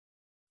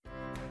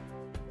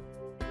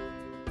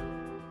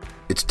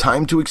It's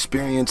time to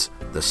experience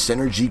the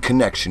Synergy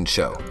Connection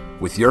Show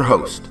with your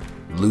host,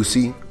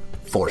 Lucy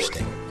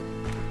Forsting.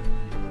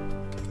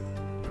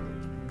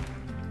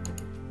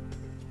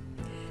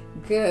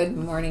 Good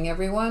morning,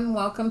 everyone.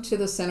 Welcome to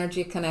the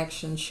Synergy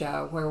Connection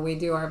Show, where we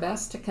do our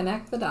best to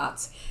connect the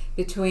dots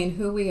between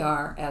who we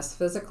are as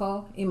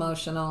physical,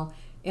 emotional,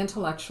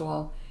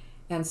 intellectual,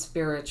 and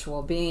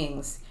spiritual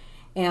beings.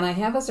 And I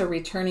have as a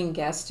returning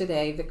guest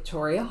today,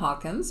 Victoria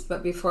Hawkins.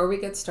 But before we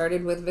get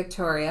started with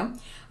Victoria,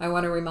 I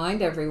want to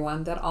remind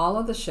everyone that all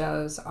of the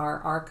shows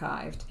are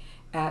archived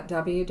at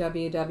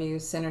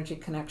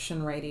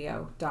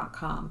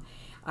www.synergyconnectionradio.com.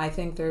 I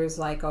think there's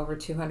like over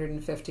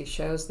 250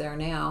 shows there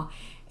now.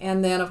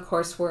 And then, of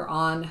course, we're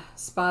on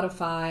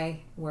Spotify,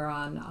 we're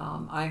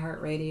on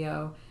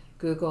iHeartRadio,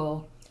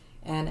 Google,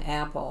 and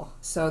Apple.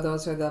 So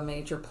those are the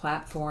major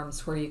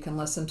platforms where you can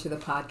listen to the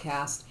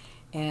podcast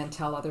and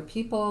tell other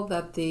people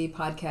that the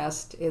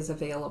podcast is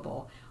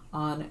available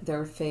on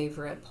their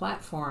favorite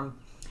platform.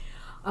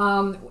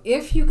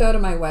 If you go to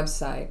my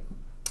website,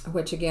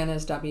 which again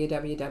is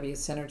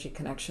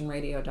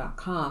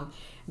www.synergyconnectionradio.com,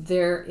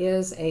 there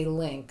is a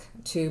link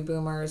to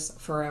Boomers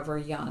Forever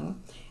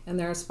Young, and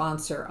they're a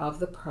sponsor of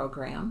the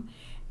program.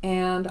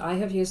 And I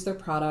have used their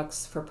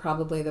products for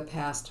probably the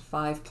past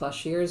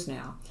 5+ years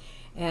now.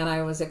 And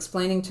I was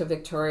explaining to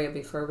Victoria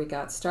before we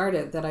got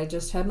started that I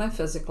just had my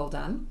physical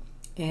done.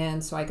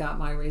 And so I got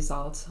my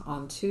results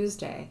on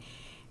Tuesday.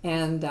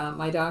 And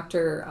my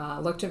doctor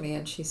looked at me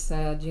and she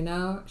said,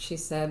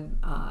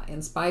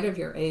 in spite of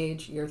your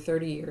age, you're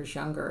 30 years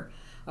younger,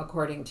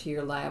 according to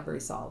your lab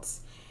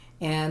results.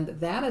 And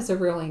that is a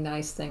really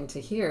nice thing to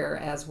hear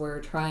as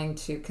we're trying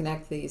to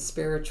connect these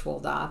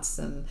spiritual dots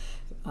and,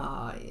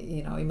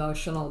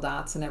 emotional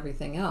dots and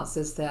everything else,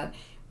 is that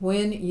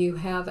when you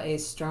have a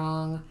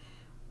strong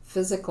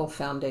physical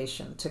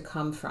foundation to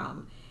come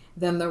from,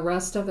 then the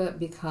rest of it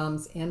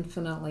becomes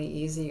infinitely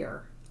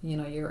easier.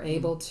 You're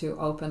able to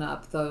open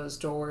up those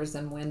doors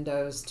and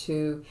windows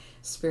to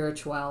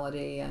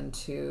spirituality and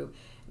to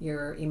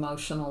your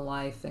emotional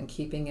life and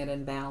keeping it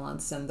in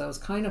balance and those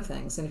kind of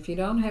things. And if you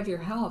don't have your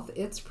health,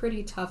 it's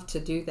pretty tough to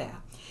do that.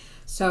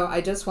 So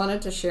I just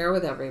wanted to share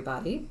with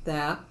everybody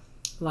that,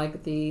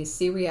 like the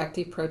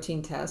C-reactive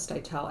protein test, I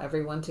tell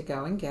everyone to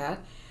go and get.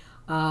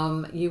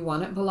 You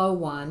want it below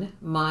 1.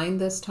 Mine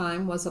this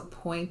time was a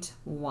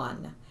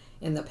 0.1.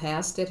 In the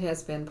past, it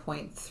has been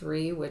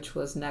 0.3, which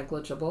was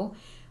negligible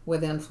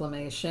with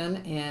inflammation,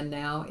 and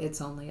now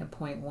it's only a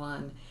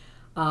 0.1.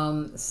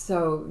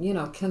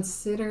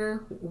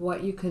 Consider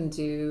what you can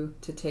do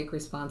to take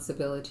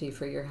responsibility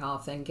for your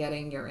health and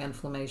getting your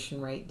inflammation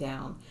rate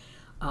down.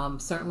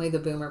 Certainly the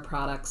Boomer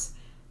products,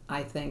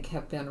 I think,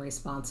 have been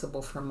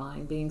responsible for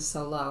mine being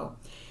so low.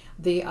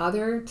 The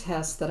other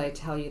test that I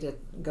tell you to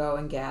go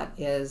and get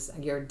is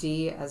your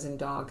D as in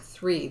dog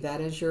 3.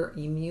 That is your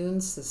immune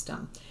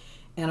system.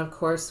 And of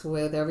course,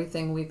 with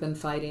everything we've been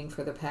fighting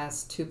for the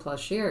past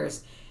 2+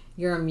 years,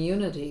 your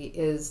immunity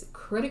is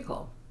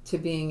critical to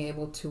being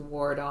able to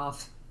ward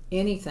off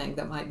anything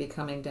that might be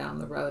coming down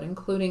the road,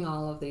 including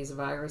all of these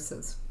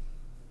viruses.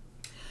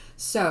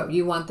 So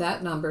you want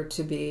that number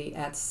to be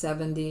at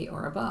 70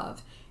 or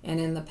above.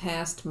 And in the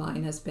past,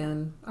 mine has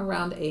been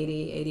around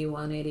 80,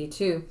 81,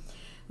 82.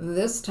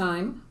 This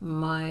time,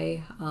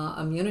 my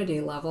immunity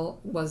level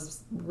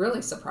was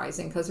really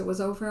surprising because it was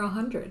over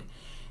 100.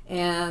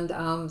 And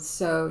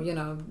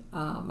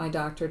my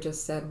doctor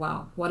just said,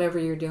 wow, whatever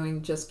you're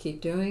doing, just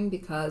keep doing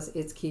because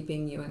it's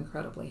keeping you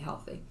incredibly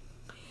healthy.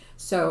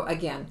 So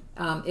again,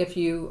 if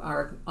you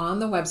are on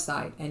the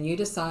website and you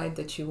decide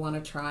that you want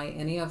to try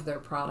any of their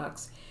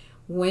products,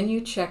 when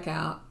you check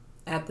out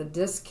at the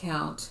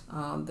discount,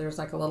 there's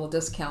like a little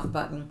discount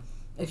button.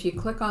 If you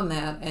click on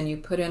that and you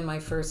put in my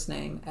first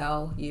name,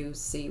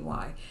 Lucy,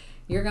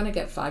 you're going to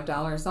get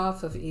 $5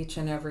 off of each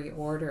and every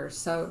order.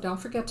 So don't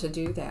forget to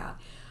do that.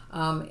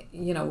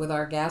 With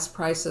our gas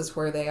prices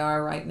where they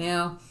are right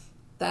now,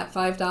 that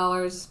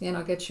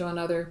 $5, gets you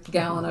another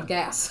gallon of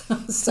gas.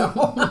 So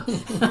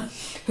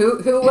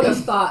who would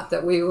have thought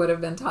that we would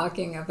have been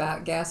talking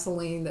about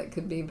gasoline that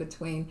could be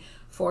between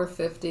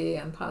 $4.50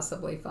 and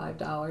possibly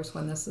 $5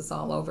 when this is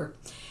all over.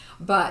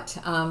 But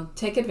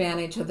take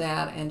advantage of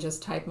that and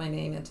just type my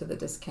name into the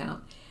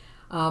discount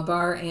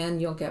bar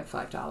and you'll get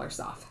 $5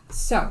 off.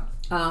 So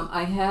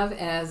I have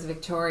as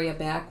Victoria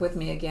back with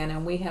me again,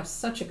 and we have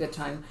such a good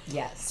time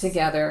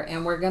together.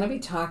 And we're going to be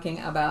talking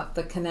about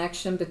the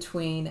connection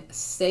between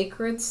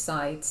sacred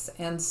sites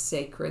and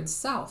sacred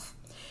self.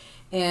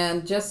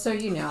 And just so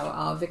you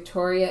know,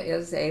 Victoria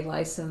is a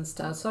licensed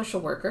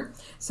social worker,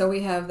 so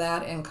we have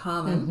that in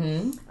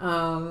common.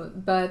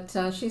 But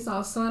she's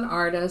also an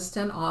artist,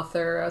 an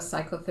author, a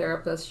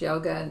psychotherapist,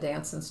 yoga and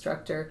dance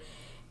instructor,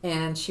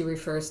 and she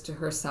refers to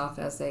herself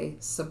as a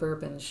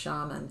suburban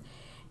shaman.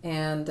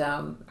 And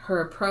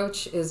her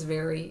approach is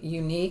very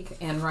unique.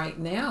 And right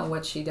now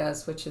what she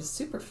does, which is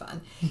super fun,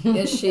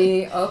 is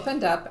she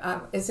opened up,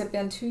 has it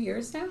been 2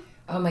 years now?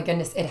 Oh my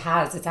goodness, it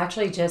has. It's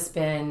actually just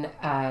been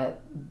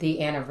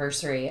the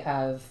anniversary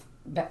of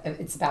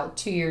it's about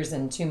 2 years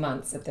and 2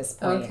 months at this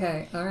point.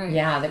 Okay, all right.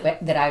 Yeah,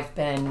 that I've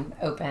been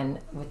open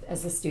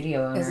as a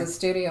studio owner. As a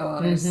studio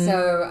owner. Mm-hmm.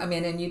 So, I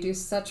mean, and you do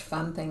such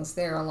fun things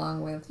there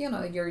along with,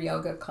 your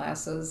yoga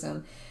classes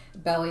and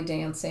belly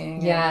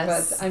dancing.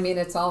 Yes. But, I mean,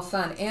 it's all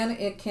fun. And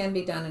it can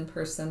be done in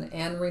person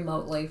and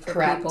remotely for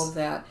Correct. people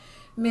that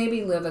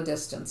maybe live a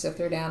distance. If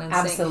they're down in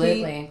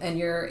Absolutely. St. Pete and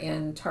you're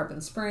in Tarpon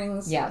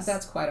Springs, yes.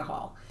 that's quite a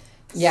haul.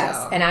 Yes,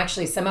 So. and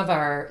actually some of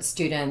our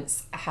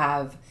students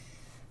have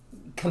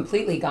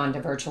completely gone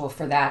to virtual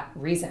for that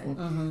reason.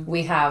 Mm-hmm.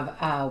 We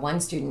have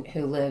one student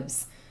who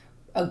lives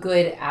a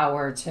good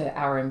hour to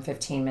hour and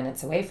 15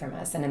 minutes away from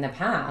us. And in the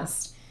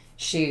past,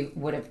 she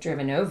would have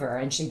driven over,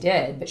 and she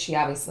did, but she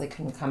obviously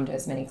couldn't come to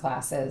as many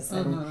classes.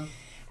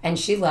 And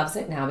she loves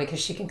it now because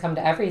she can come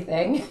to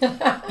everything.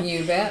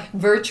 You bet.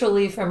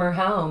 Virtually from her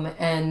home.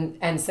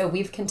 And so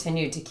we've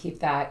continued to keep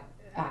that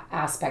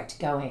aspect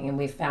going, and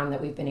we've found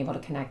that we've been able to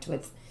connect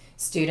with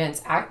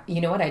students.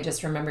 You know what, I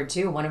just remembered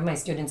too, one of my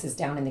students is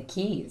down in the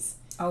Keys.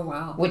 Oh,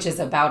 wow. Which is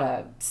about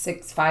a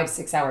 6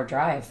 hour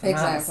drive from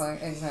us.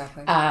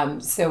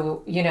 Exactly.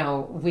 So,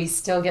 we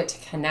still get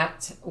to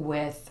connect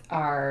with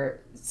our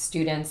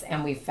students,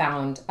 and we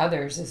found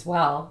others as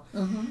well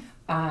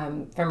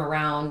from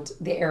around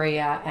the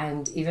area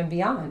and even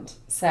beyond.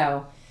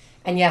 So,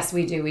 and yes,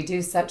 we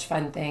do such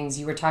fun things.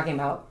 You were talking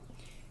about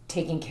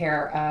taking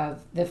care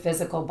of the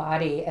physical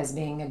body as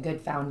being a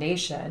good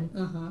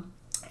foundation.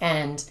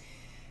 And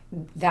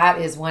that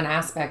is one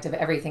aspect of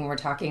everything we're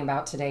talking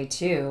about today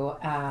too.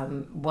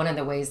 One of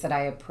the ways that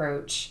I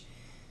approach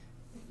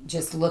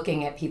just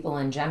looking at people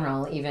in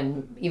general,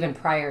 even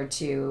prior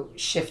to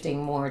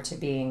shifting more to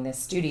being the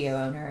studio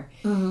owner,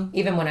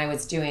 even when I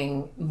was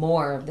doing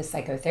more of the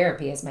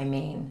psychotherapy as my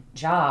main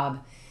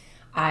job,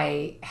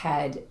 I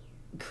had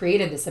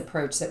created this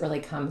approach that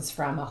really comes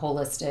from a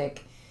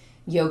holistic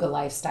yoga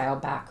lifestyle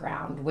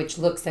background, which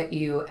looks at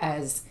you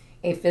as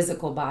a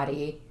physical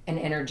body, an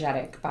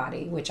energetic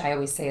body, which I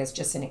always say is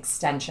just an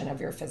extension of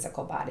your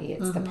physical body.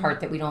 It's the part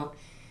that we don't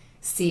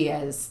see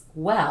as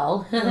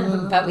well,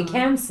 but we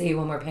can see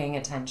when we're paying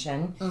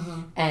attention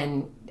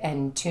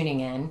and tuning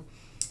in.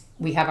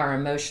 We have our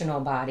emotional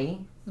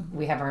body.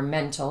 We have our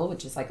mental,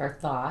 which is like our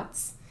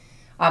thoughts.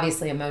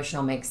 Obviously,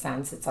 emotional makes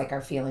sense. It's like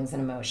our feelings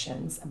and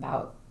emotions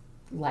about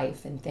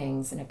life and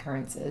things and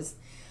occurrences.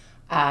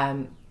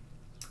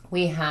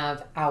 We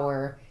have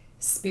our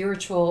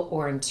spiritual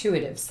or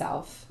intuitive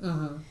self.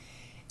 And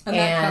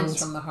that comes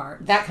from the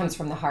heart. That comes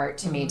from the heart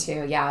to me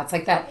too. Yeah, it's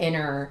like that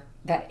inner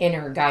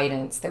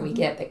guidance that we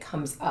get that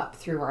comes up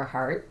through our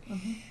heart.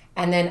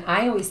 And then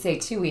I always say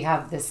too, we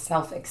have this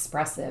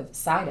self-expressive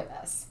side of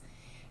us.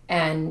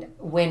 And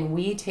when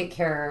we take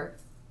care,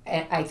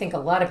 I think a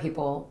lot of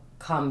people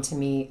come to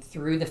me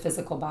through the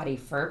physical body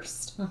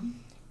first.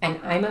 And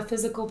I'm a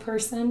physical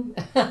person.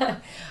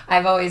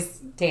 I've always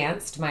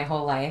danced my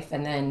whole life.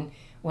 And then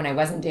when I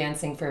wasn't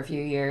dancing for a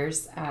few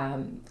years,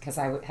 because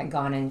I had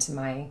gone into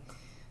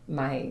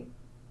my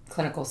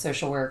clinical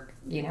social work,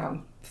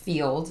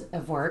 field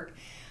of work,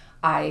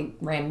 I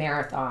ran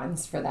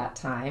marathons for that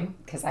time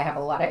because I have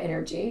a lot of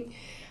energy.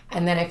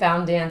 And then I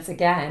found dance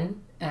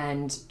again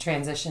and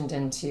transitioned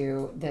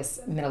into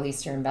this Middle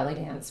Eastern belly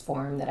dance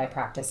form that I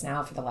practice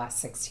now for the last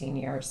 16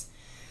 years.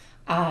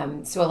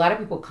 So a lot of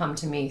people come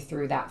to me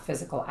through that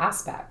physical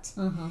aspect.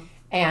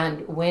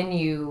 And when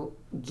you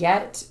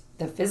get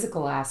the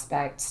physical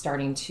aspect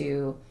starting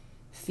to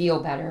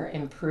feel better,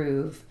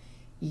 improve,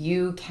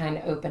 you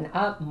can open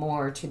up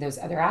more to those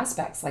other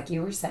aspects, like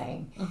you were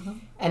saying.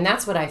 And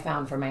that's what I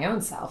found for my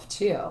own self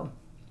too.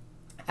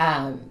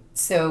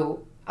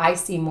 So I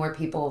see more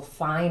people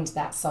find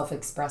that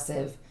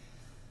self-expressive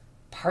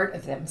part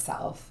of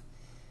themselves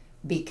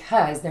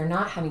because they're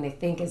not having to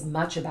think as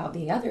much about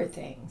the other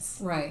things.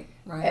 Right.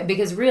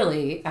 Because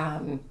really,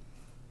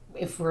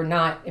 if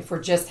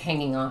we're just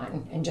hanging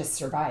on and just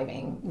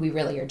surviving, we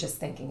really are just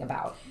thinking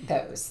about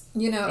those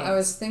things. I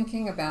was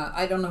thinking about,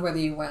 I don't know whether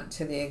you went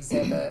to the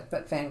exhibit,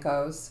 but Van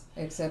Gogh's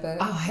exhibit.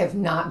 Oh, I have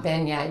not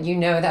been yet.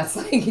 That's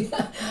like,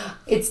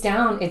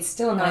 it's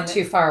still not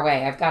too far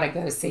away. I've got to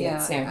go see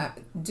it soon.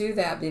 Do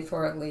that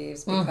before it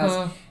leaves,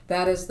 because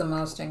that is the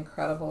most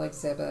incredible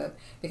exhibit,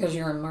 because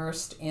you're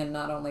immersed in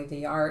not only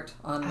the art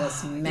on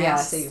this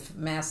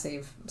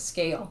massive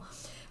scale,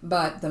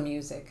 but the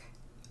music.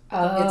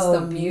 It's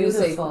the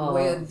music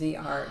with the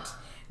art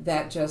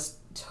that just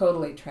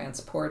totally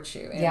transports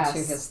you into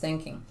his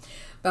thinking.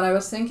 But I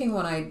was thinking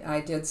when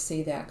I did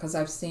see that, because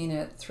I've seen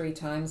it 3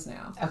 times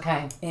now.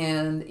 Okay.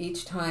 And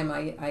each time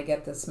I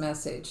get this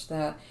message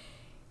that,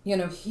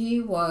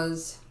 he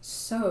was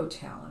so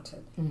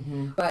talented,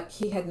 but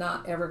he had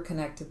not ever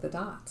connected the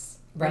dots.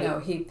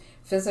 Right. He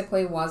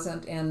physically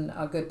wasn't in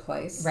a good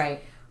place.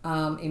 Right.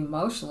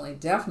 Emotionally,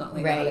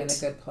 definitely not in a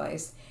good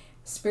place.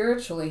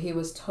 Spiritually, he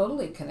was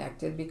totally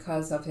connected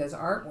because of his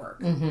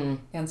artwork.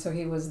 And so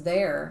he was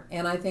there,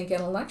 and I think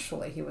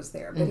intellectually he was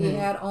there, but he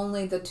had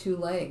only the 2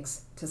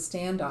 legs to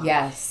stand on.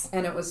 Yes.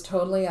 And it was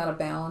totally out of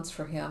balance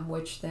for him,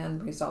 which then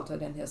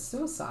resulted in his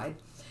suicide,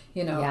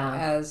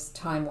 as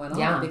time went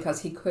on,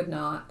 because he could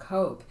not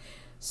cope.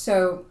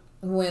 So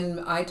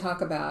when I talk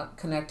about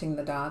connecting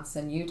the dots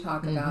and you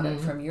talk about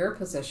it from your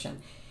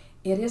position,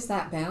 it is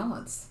that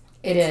balance.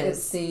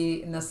 It's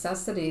the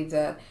necessity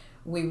that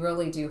we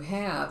really do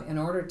have in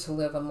order to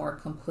live a more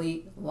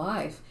complete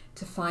life,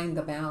 to find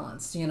the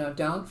balance.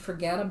 Don't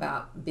forget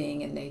about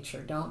being in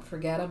nature. Don't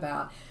forget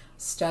about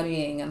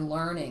studying and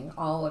learning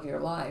all of your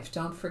life.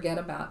 Don't forget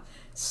about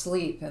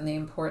sleep and the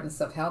importance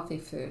of healthy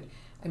food.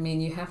 I mean,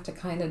 you have to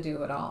kind of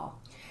do it all.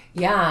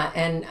 Yeah,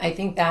 and I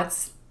think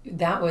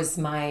that was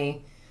my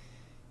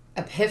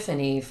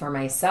epiphany for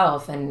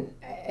myself. And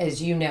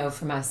as you know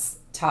from us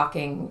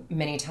talking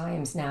many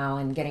times now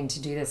and getting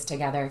to do this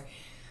together,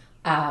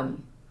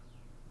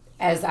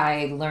 as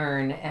I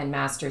learn and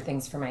master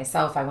things for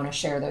myself, I want to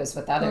share those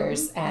with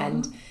others.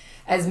 And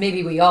as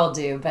maybe we all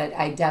do, but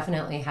I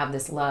definitely have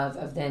this love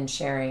of then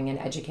sharing and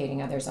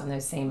educating others on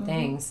those same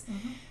things.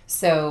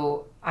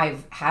 So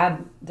I've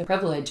had the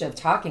privilege of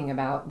talking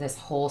about this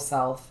whole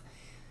self,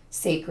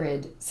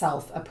 sacred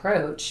self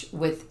approach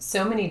with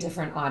so many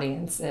different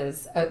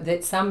audiences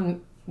that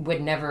some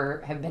would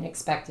never have been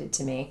expected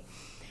to me.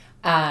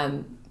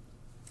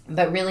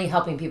 But really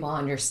helping people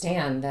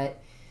understand that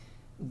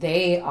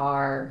they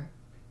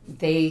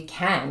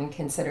can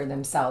consider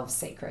themselves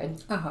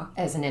sacred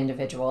as an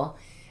individual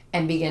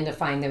and begin to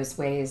find those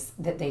ways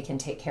that they can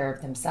take care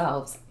of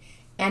themselves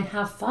and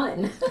have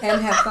fun.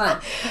 And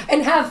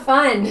have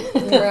fun.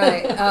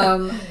 Right.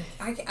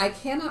 I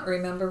cannot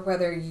remember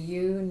whether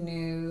you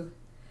knew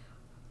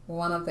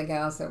one of the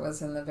gals that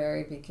was in the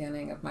very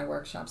beginning of my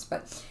workshops,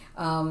 but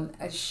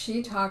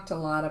she talked a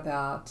lot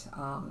about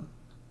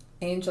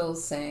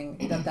angels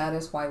saying that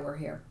is why we're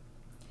here.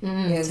 To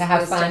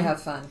have fun. To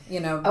have fun. I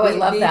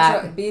love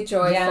that. Be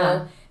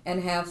joyful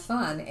and have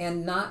fun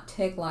and not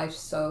take life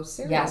so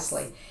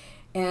seriously. Yes.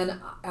 And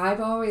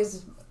I've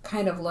always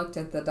kind of looked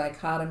at the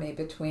dichotomy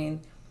between,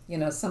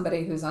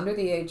 somebody who's under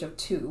the age of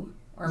 2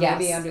 or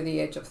maybe under the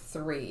age of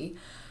 3,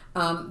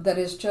 that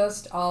is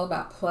just all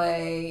about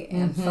play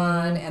and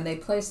fun, and they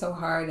play so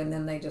hard and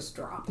then they just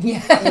drop.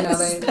 Yes.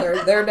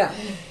 They're done.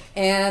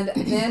 And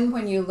then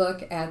when you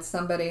look at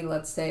somebody,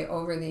 let's say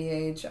over the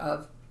age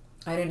of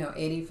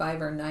 85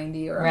 or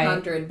 90 or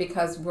 100,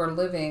 because we're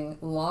living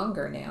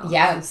longer now.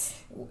 Yes.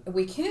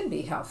 We can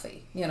be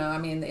healthy.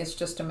 It's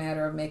just a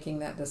matter of making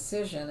that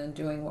decision and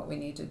doing what we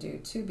need to do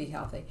to be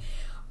healthy.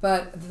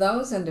 But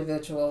those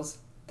individuals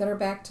that are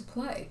back to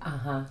play,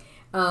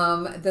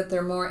 that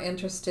they're more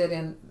interested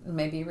in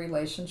maybe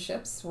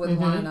relationships with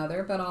one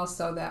another, but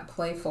also that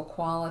playful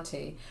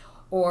quality,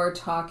 or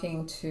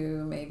talking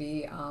to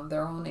maybe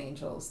their own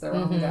angels, their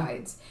own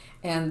guides.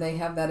 And they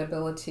have that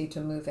ability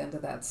to move into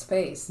that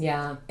space.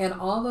 Yeah. And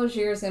all those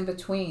years in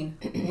between,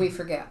 we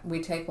forget.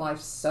 We take life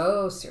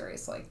so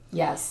seriously.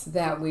 Yes.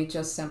 That we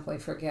just simply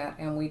forget,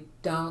 and we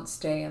don't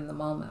stay in the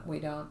moment. We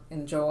don't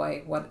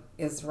enjoy what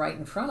is right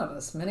in front of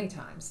us many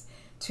times.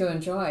 To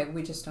enjoy,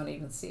 we just don't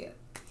even see it.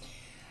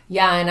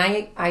 Yeah, and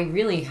I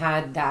really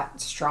had that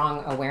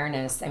strong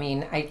awareness. I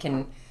mean, I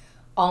can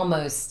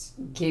almost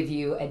give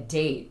you a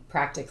date,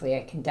 practically.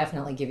 I can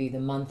definitely give you the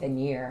month and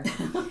year.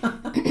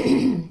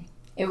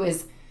 It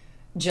was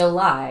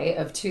July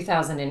of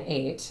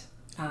 2008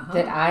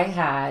 that I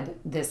had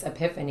this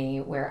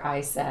epiphany where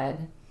I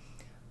said,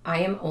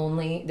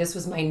 this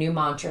was my new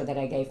mantra that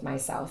I gave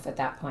myself at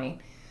that point,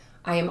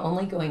 I am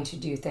only going to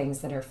do things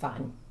that are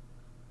fun.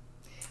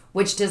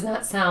 Which does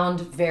not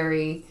sound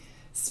very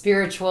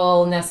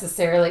spiritual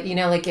necessarily,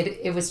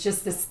 it was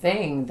just this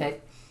thing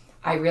that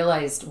I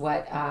realized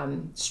what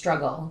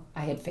struggle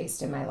I had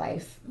faced in my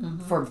life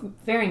for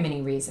very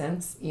many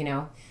reasons,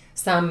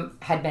 Some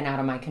had been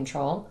out of my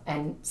control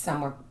and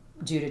some were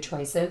due to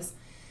choices.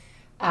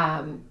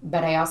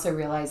 But I also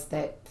realized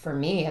that for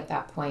me at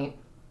that point,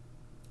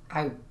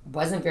 I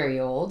wasn't very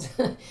old.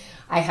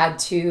 I had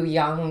 2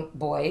 young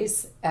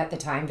boys at the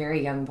time,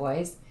 very young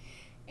boys.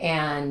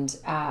 And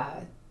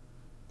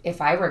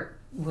if I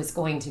was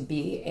going to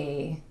be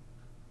a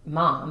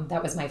mom,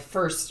 that was my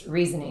first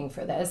reasoning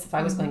for this. If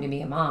I was going to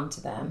be a mom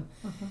to them,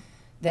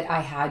 that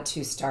I had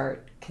to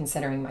start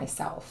considering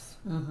myself.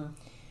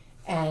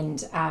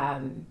 And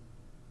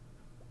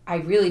I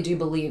really do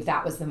believe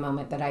that was the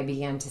moment that I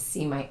began to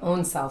see my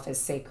own self as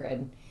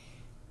sacred.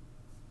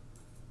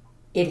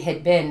 It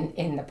had been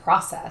in the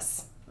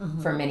process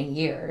for many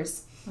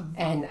years.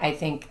 And I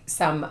think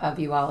some of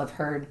you all have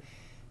heard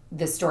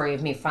the story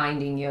of me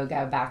finding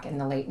yoga back in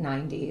the late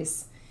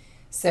 90s.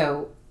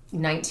 So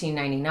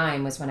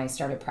 1999 was when I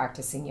started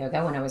practicing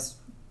yoga, when I was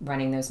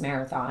running those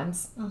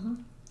marathons.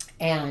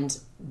 And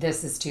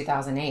this is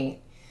 2008.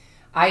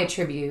 I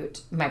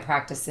attribute my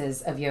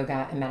practices of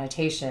yoga and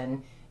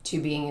meditation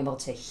to being able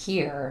to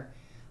hear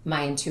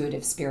my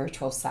intuitive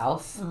spiritual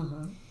self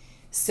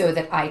so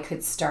that I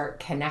could start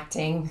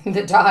connecting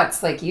the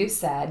dots, like you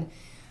said,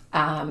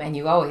 and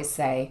you always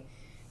say,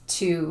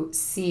 to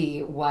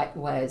see what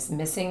was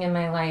missing in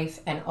my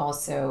life and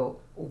also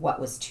what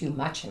was too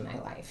much in my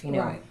life,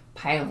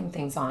 piling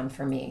things on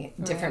for me.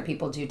 Different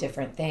people do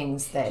different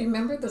things that Do you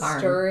remember the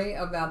story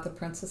about the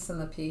Princess and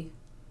the Pea?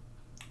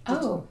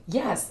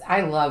 Yes.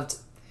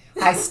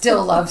 I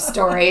still love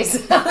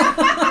stories.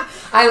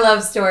 I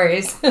love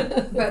stories.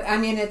 But I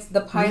mean, it's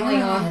the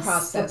piling on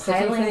process. The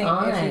piling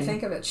on. If you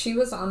think of it, she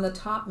was on the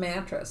top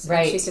mattress, and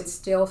right. she could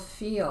still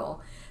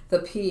feel the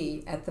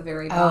pee at the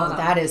very bottom. Oh,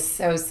 that is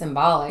so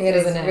symbolic,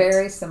 isn't it? It is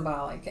very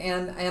symbolic.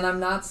 And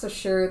I'm not so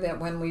sure that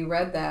when we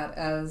read that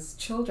as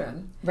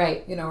children,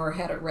 right, or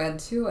had it read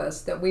to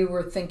us, that we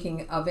were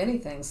thinking of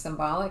anything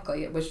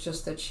symbolically. It was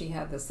just that she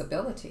had this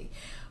ability.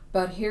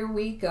 But here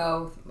we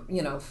go,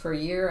 for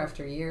year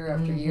after year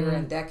after year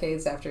and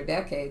decades after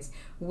decades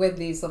with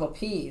these little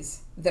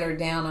peas that are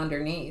down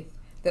underneath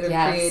that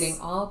are creating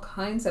all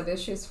kinds of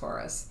issues for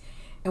us.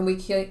 And we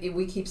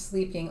keep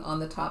sleeping on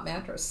the top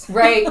mattress.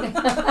 Right.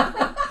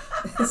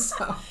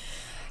 So.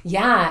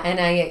 Yeah, and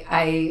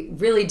I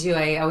really do.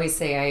 I always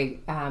say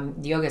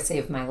yoga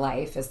saved my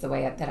life is the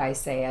way that I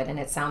say it. And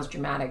it sounds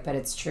dramatic, but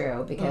it's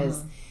true.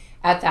 Because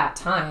at that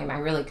time, I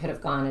really could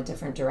have gone a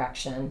different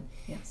direction.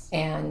 Yes.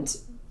 And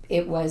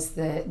it was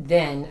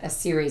then a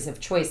series of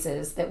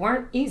choices that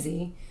weren't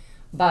easy,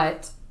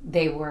 but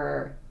they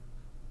were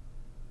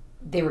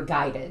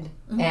guided,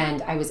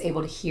 and I was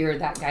able to hear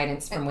that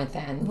guidance from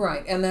within.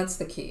 Right, and that's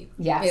the key.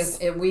 Yes.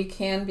 If we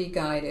can be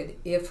guided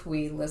if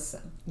we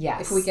listen.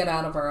 Yes. If we get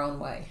out of our own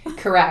way.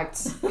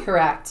 Correct.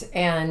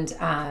 And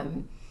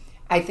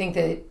I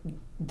think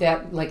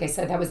that, like I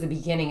said, that was the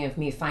beginning of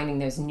me finding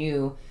those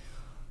new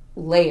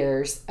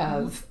layers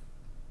of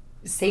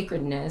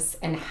sacredness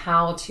and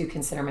how to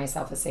consider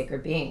myself a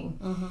sacred being.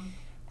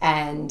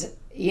 And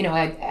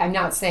I'm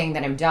not saying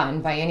that I'm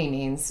done by any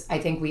means. I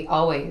think we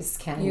always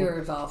can. You're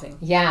evolving.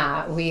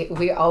 Yeah,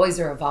 we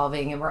always are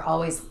evolving, and we're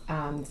always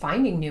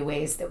finding new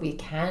ways that we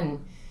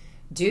can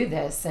do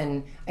this.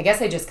 And I guess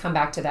I just come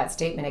back to that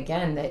statement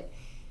again, that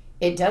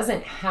it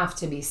doesn't have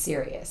to be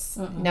serious.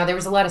 Now, there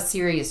was a lot of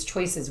serious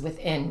choices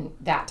within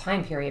that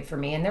time period for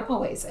me, and there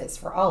always is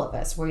for all of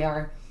us. We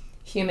are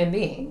human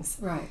beings.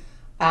 Right.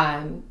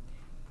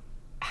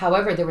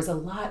 However, there was a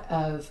lot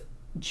of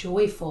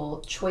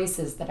joyful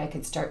choices that I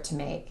could start to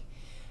make.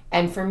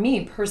 And for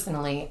me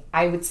personally,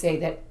 I would say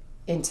that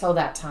until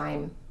that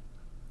time,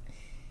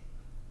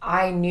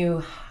 I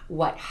knew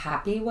what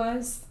happy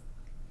was,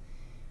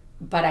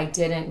 but I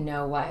didn't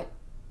know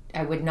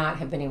I would not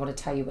have been able to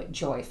tell you what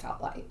joy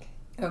felt like.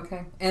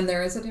 Okay. And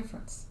there is a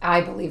difference.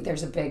 I believe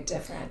there's a big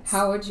difference.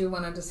 How would you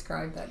want to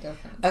describe that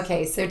difference?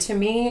 Okay. So to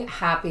me,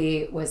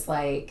 happy was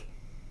like,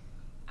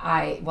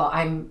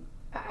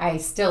 I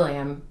still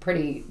am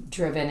pretty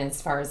driven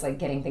as far as like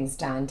getting things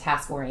done,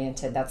 task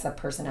oriented. That's a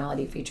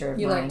personality feature of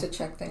mine. You like to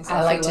check things off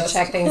I like to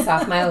check things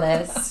off my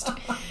list.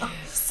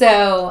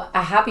 So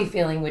a happy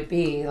feeling would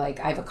be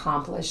like I've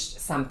accomplished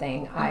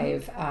something.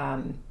 I've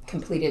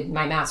completed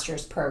my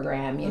master's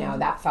program.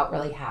 That felt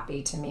really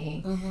happy to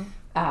me.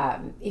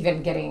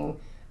 Even getting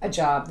a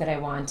job that I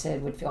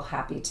wanted would feel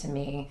happy to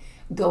me.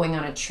 Going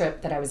on a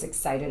trip that I was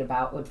excited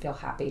about would feel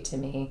happy to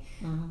me.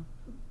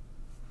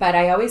 But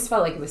I always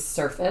felt like it was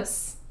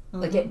surface.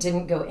 Like it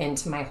didn't go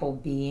into my whole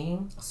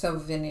being. So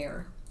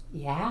veneer.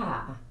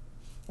 Yeah.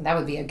 That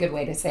would be a good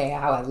way to say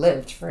how I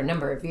lived for a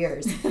number of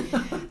years.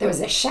 There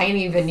was a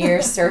shiny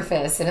veneer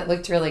surface and it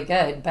looked really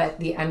good, but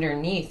the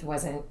underneath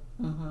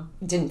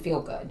didn't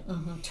feel good.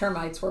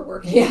 Termites were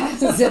working. Yeah.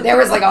 So there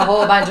was like a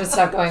whole bunch of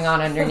stuff going on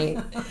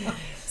underneath.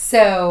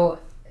 So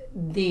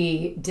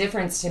the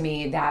difference to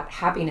me, that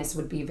happiness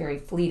would be very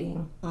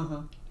fleeting.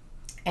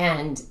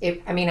 And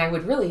I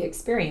would really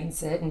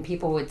experience it, and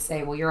people would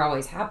say, well, you're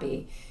always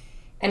happy.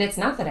 And it's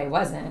not that I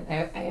wasn't.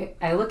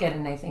 I look at it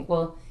and I think,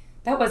 well,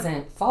 that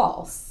wasn't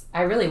false.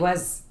 I really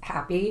was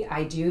happy.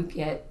 I do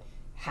get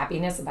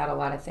happiness about a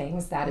lot of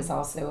things. That is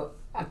also,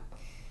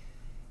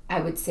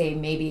 I would say,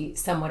 maybe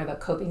somewhat of a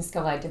coping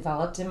skill I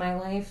developed in my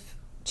life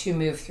to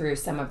move through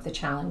some of the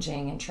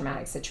challenging and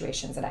traumatic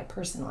situations that I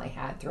personally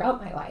had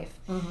throughout my life.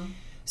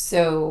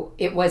 So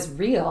it was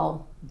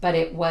real, but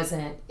it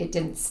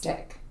didn't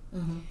stick.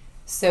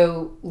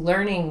 So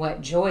learning what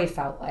joy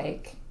felt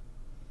like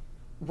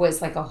was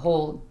like a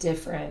whole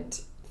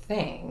different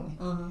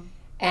thing.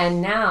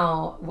 And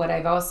now what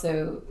I've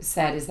also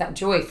said is that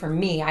joy for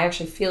me, I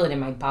actually feel it in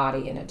my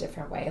body in a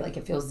different way. Like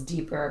it feels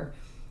deeper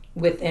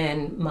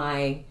within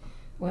I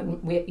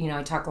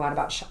talk a lot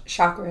about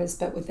chakras,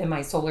 but within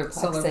my solar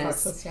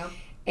plexus,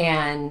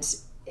 and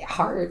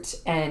heart,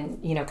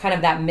 and kind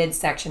of that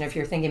midsection. If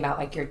you're thinking about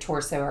like your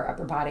torso or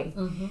upper body,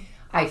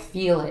 I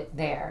feel it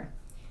there.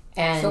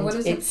 And so what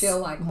does it feel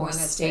like more when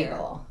it's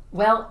stable?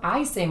 Well,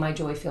 I say my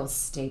joy feels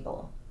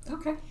stable.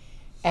 Okay.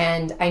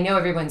 And I know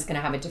everyone's going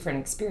to have a different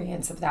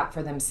experience of that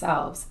for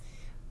themselves.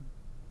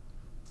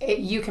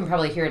 You can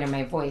probably hear it in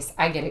my voice.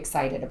 I get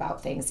excited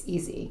about things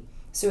easy.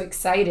 So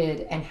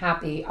excited and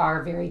happy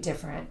are very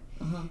different.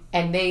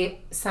 And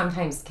they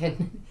sometimes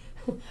can,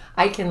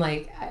 how do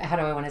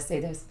I want to say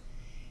this?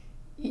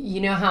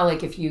 You know how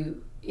like if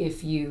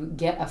you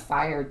get a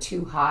fire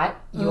too hot,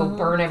 you'll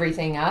burn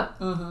everything up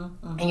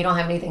and you don't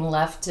have anything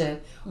left to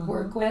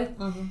work with.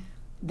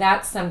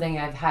 That's something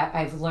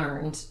I've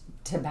learned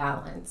to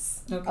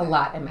balance Okay. a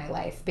lot in my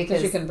life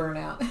Because you can burn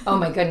out. oh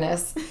my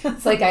goodness,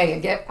 it's like I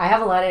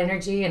have a lot of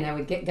energy and I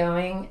would get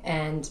going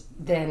and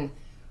then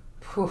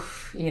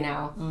poof,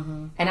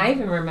 Mm-hmm. And I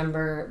even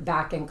remember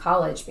back in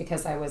college,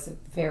 because I was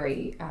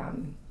very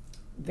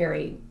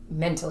very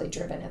mentally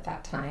driven at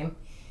that time,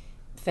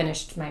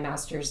 finished my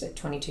master's at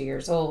 22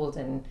 years old,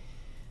 and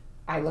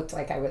I looked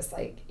like I was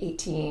like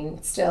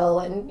 18 still,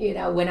 and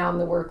went out in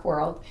the work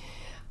world.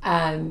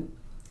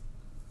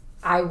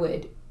 I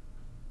would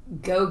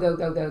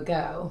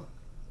go,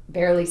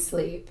 barely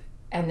sleep,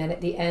 and then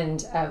at the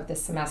end of the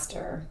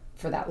semester,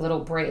 for that little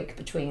break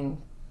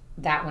between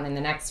that one and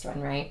the next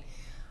one, right,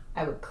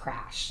 I would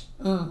crash.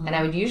 Mm-hmm. And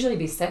I would usually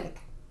be sick.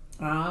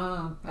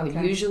 Oh, okay. I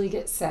would usually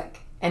get sick,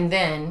 and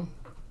then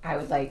I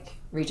would like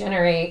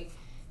regenerate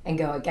and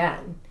go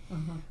again.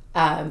 Mm-hmm.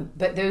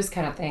 But those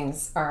kind of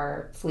things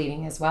are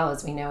fleeting as well.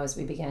 As we know, as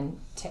we begin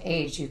to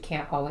age, you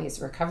can't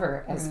always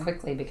recover as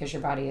quickly because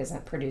your body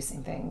isn't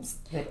producing things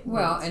that it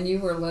needs. And you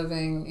were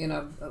living,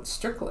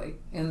 strictly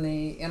in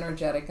the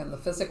energetic and the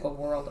physical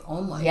world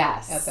only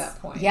at that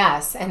point.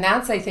 Yes, and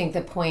that's, I think,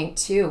 the point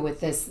too with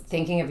this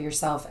thinking of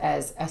yourself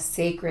as a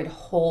sacred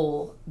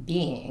whole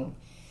being,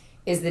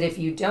 is that if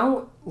you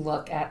don't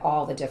look at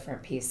all the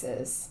different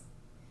pieces,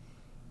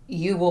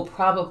 you will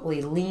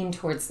probably lean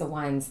towards the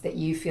ones that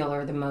you feel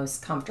are the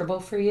most comfortable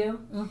for you,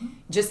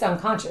 just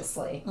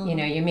unconsciously. Mm-hmm.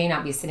 You may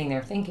not be sitting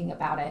there thinking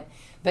about it,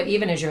 but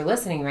even as you're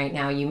listening right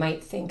now, you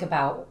might think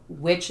about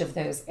which of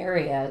those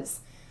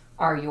areas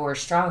are your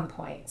strong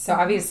point. So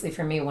obviously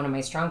for me, one of my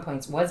strong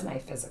points was my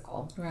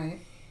physical. Right.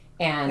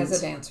 And as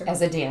a dancer.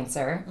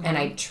 Mm-hmm. And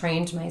I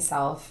trained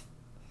myself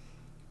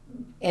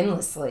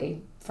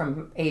endlessly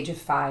from age of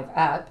 5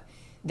 up.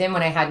 Then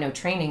when I had no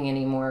training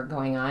anymore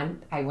going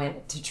on, I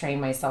went to train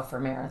myself for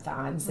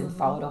marathons and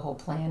followed a whole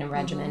plan and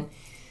regimen.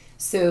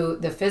 So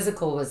the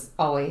physical was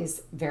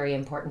always very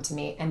important to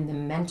me, and the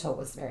mental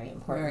was very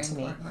important to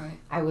me. Right.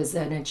 I was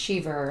an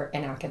achiever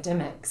in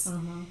academics.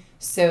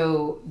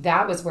 So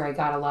that was where I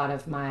got a lot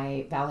of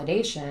my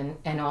validation,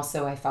 and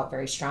also I felt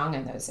very strong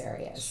in those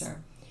areas. Sure.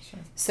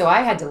 So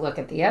I had to look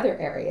at the other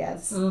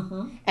areas.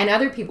 And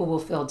other people will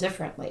feel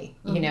differently.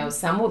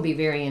 Some will be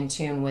very in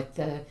tune with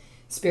the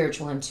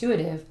spiritual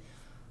intuitive,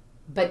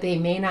 but they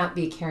may not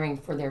be caring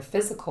for their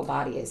physical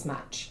body as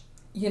much.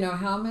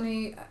 How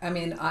many,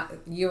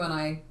 you and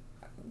I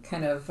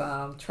kind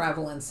of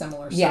travel in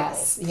similar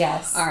circles.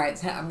 Yes. All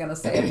right, I'm going to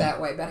say it that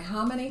way, but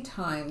how many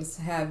times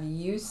have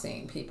you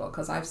seen people,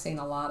 because I've seen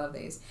a lot of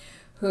these,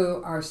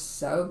 who are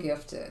so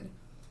gifted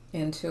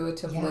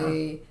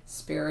intuitively,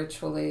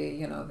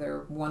 spiritually,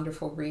 they're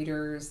wonderful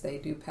readers, they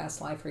do past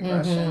life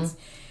regressions,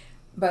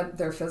 but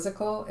their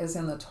physical is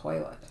in the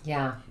toilet.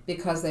 Yeah.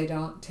 Because they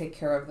don't take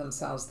care of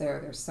themselves there.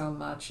 There's so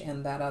much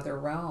in that other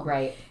realm.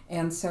 Right.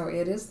 And so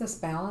it is this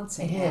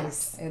balancing act.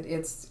 Is.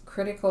 It's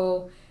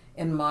critical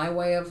in my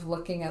way of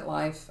looking at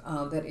life,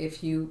 that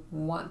if you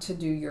want to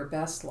do your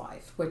best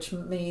life, which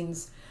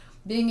means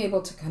being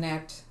able to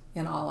connect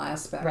in all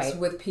aspects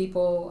with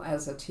people,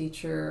 as a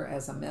teacher,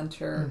 as a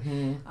mentor,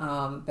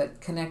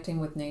 but connecting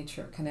with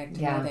nature,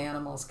 connecting with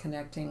animals,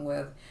 connecting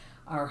with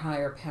our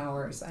higher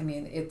powers.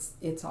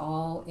 It's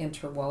all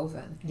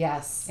interwoven.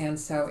 Yes. And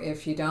so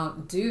if you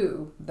don't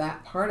do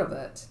that part of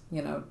it,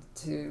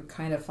 to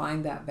kind of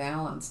find that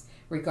balance,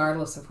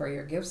 regardless of where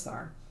your gifts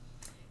are,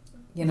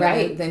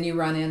 then you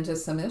run into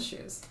some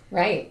issues.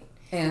 Right.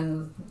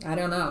 And I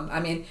don't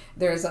know.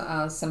 There's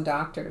some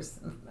doctors,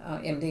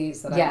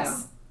 MDs that I know,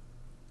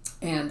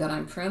 and that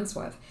I'm friends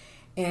with.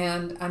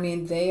 And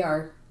they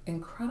are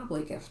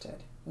incredibly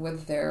gifted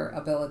with their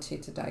ability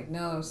to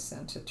diagnose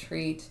and to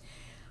treat.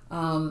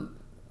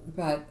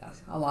 But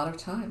a lot of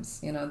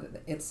times,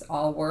 it's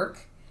all work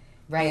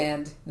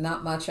and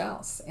not much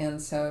else.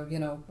 And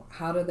so,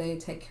 how do they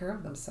take care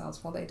of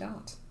themselves? Well, they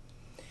don't.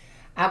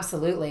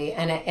 Absolutely.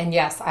 And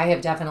yes, I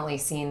have definitely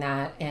seen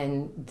that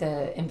in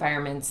the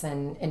environments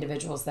and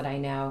individuals that I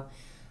know,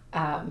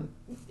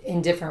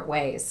 in different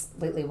ways.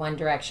 Lately, one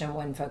direction,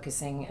 one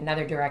focusing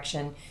another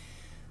direction.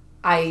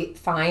 I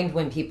find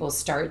when people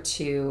start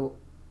to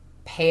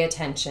pay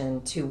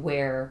attention to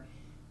where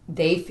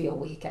they feel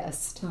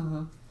weakest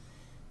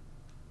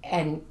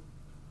and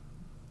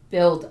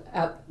build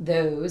up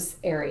those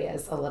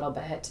areas a little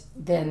bit,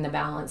 then the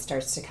balance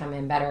starts to come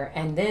in better.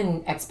 And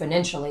then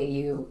exponentially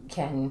you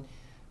can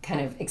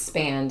kind of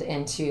expand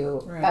into,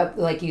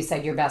 like you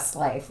said, your best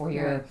life,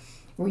 where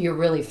you're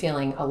really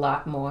feeling a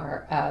lot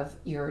more of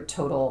your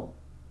total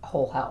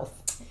whole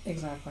health.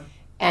 Exactly.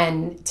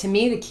 And to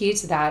me, the key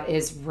to that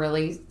is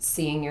really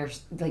seeing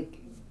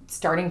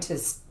starting to,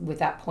 with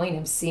that point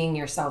of seeing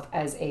yourself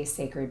as a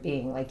sacred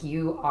being. Like,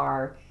 you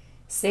are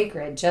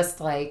sacred, just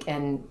like,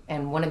 and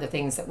one of the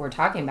things that we're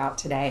talking about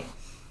today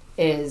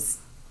is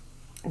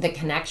the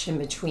connection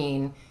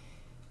between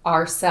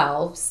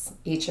ourselves,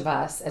 each of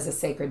us as a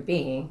sacred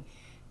being,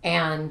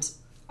 and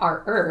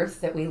our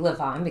earth that we live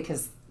on,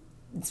 because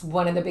it's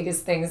one of the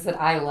biggest things that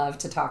I love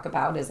to talk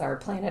about is our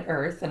planet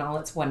Earth and all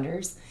its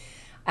wonders,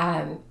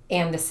 and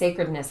the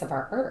sacredness of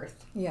our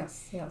earth.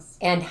 Yes.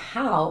 And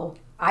how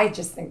I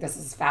just think this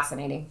is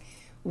fascinating.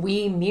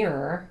 We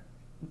mirror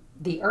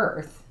the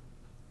earth,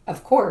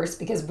 of course,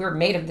 because we're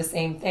made of the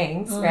same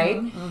things, right?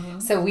 Mm-hmm.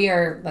 So we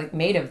are like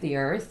made of the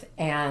earth,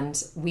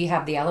 and we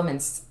have the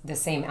elements, the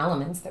same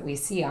elements that we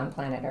see on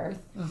planet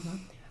Earth.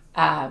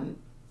 Mm-hmm.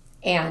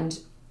 And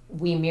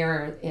we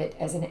mirror it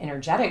as an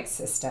energetic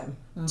system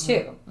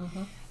too.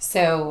 Mm-hmm.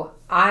 So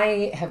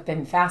I have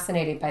been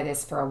fascinated by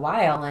this for a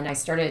while, and I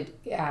started,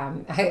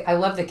 I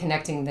love the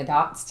connecting the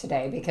dots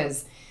today,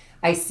 because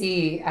I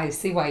see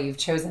why you've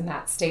chosen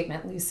that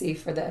statement, Lucy,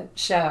 for the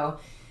show,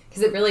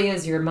 because it really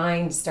is, your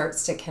mind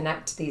starts to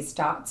connect these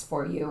dots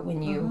for you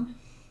when you,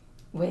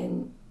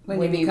 when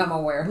you become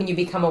aware. When you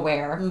become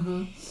aware.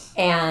 Mm-hmm.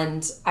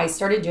 And I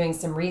started doing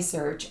some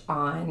research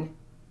on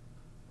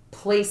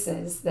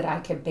places that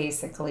I could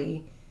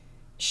basically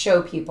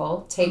show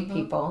people, take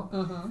people,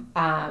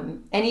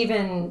 and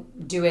even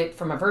do it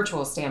from a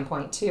virtual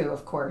standpoint too,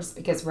 of course,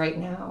 because right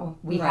now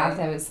we have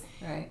those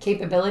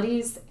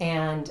capabilities,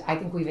 and I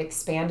think we've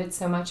expanded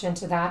so much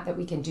into that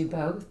we can do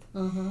both.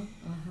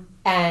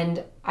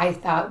 And I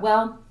thought,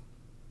 well,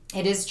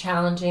 it is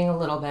challenging a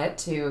little bit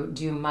to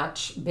do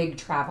much big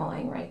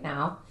traveling right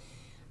now.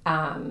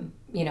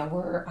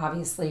 We're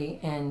obviously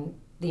in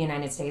the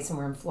United States, and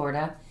we're in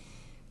Florida.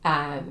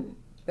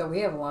 But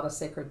we have a lot of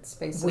sacred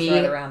spaces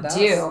right around us.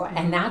 We do,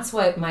 and that's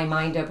what my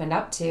mind opened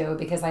up to,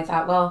 because I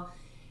thought, well,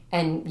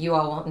 and you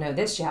all won't know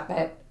this yet,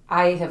 but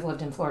I have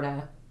lived in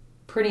Florida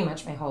pretty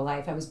much my whole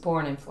life. I was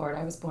born in Florida.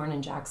 I was born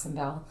in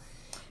Jacksonville.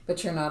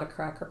 But you're not a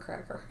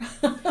cracker.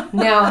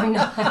 No, I'm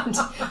not.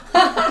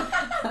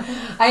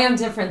 I am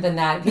different than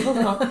that.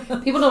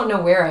 People don't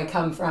know where I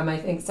come from, I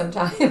think,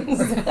 sometimes.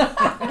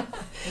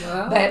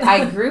 Well. But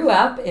I grew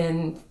up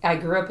in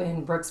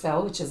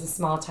Brooksville, which is a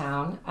small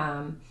town.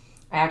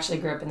 I actually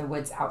grew up in the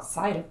woods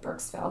outside of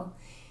Brooksville,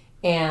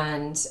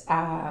 and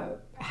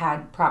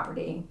had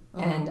property.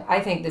 And I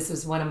think this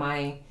was one of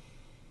my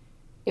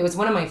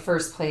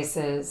first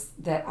places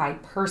that I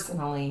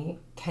personally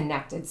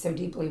connected so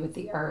deeply with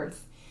the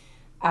earth.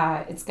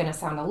 It's going to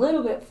sound a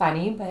little bit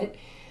funny, but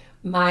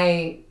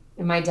my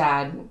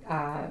dad,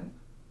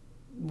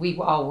 we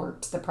all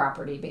worked the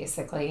property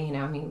basically.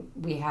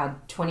 We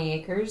had 20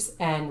 acres,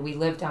 and we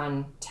lived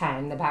on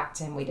 10. The back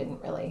 10 we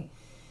didn't really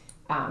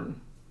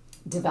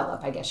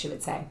develop, I guess you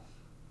would say.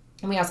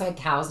 And we also had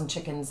cows and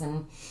chickens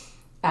and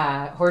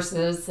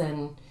horses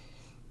and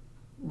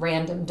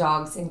random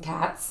dogs and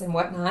cats and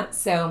whatnot.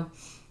 So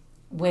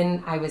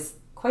when I was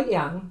quite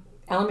young,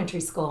 elementary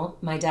school,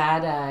 my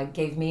dad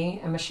gave me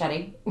a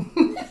machete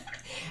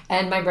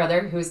and my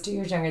brother, who was 2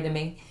 years younger than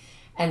me,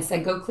 and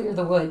said, go clear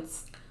the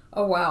woods.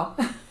 Oh, wow.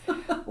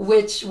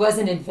 Which was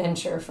an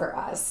adventure for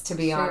us, to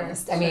be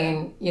honest. I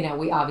mean,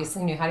 we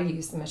obviously knew how to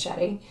use the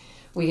machete.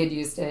 We had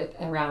used it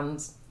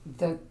around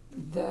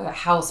the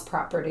house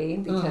property,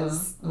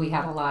 because we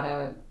had a lot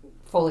of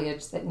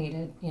foliage that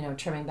needed,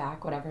 trimming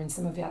back, whatever, and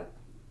some of it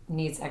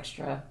needs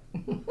extra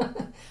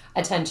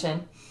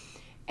attention.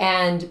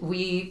 And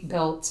we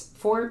built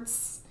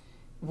forts.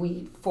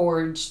 We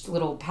forged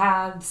little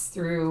paths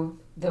through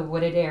the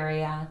wooded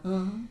area.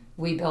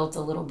 We built a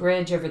little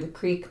bridge over the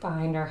creek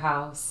behind our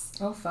house.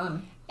 Oh,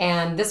 fun.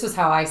 And this was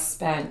how I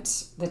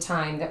spent the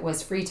time that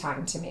was free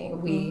time to me.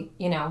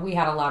 We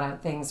had a lot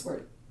of things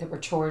that were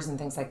chores and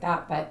things like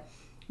that, but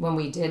when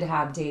we did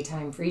have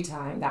daytime free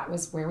time, that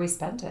was where we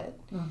spent it.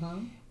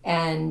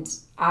 And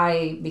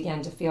I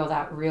began to feel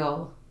that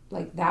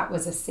that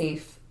was a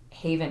safe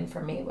haven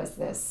for me, was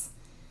this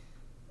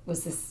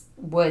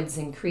woods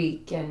and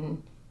creek,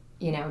 and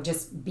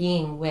just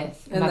being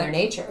with Mother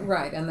Nature.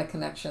 Right, and the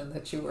connection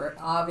that you were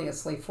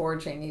obviously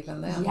forging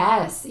even then.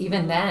 Yes,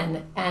 even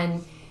then.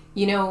 And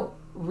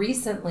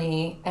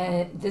recently,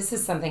 this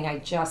is something I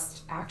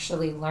just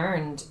actually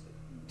learned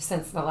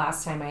since the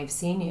last time I've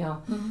seen you.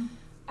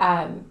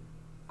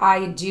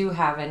 I do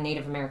have a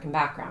Native American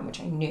background,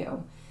 which I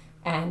knew,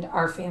 and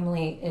our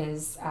family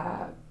is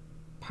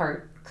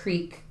part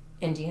Creek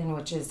Indian,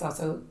 which is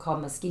also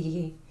called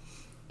Muskegee.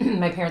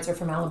 My parents are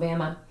from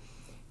Alabama,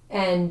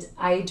 and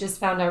I just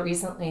found out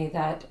recently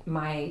that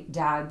my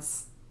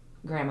dad's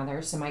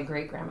grandmother, so my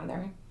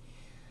great-grandmother,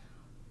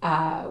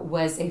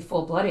 was a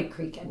full-blooded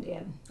Creek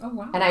Indian. Oh,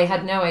 wow. And I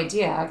had no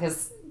idea,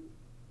 because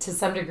to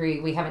some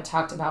degree we haven't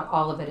talked about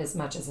all of it as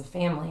much as a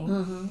family,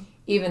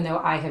 even though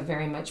I have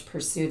very much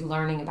pursued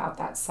learning about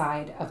that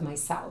side of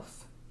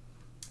myself.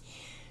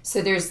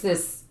 So there's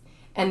this,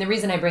 and the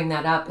reason I bring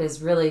that up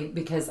is really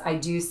because I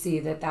do see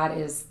that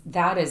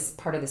is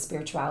part of the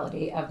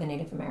spirituality of the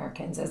Native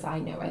Americans as I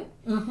know it.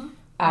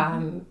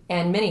 And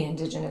many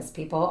indigenous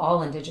people,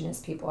 all indigenous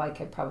people I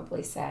could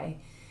probably say,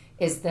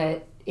 is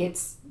that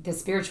the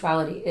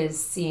spirituality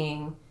is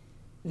seeing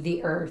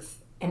the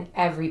earth and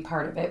every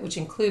part of it, which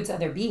includes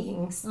other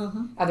beings,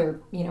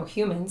 other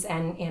humans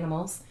and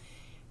animals,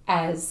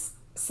 as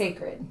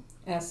sacred.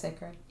 As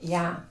sacred.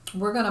 Yeah.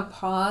 We're going to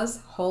pause,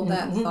 hold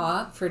that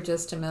thought for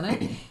just a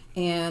minute,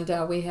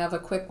 and we have a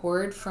quick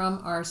word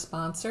from our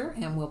sponsor,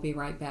 and we'll be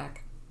right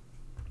back.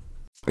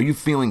 Are you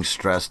feeling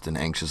stressed and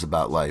anxious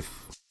about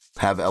life?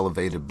 Have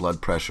elevated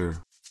blood pressure?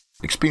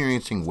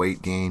 Experiencing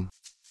weight gain?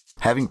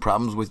 Having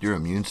problems with your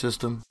immune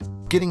system?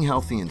 Getting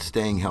healthy and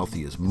staying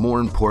healthy is more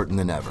important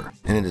than ever,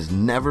 and it has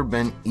never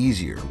been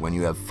easier when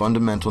you have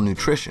fundamental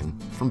nutrition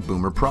from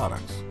Boomer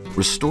products.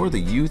 Restore the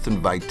youth and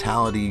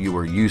vitality you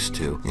are used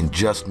to in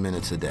just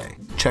minutes a day.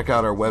 Check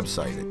out our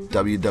website at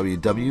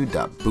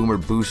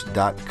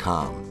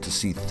www.boomerboost.com to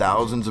see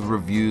thousands of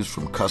reviews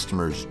from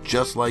customers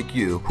just like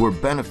you who are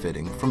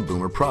benefiting from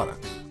Boomer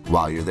products.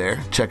 While you're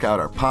there, check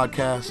out our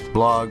podcasts,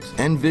 blogs,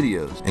 and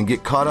videos and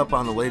get caught up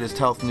on the latest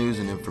health news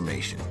and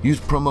information. Use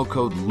promo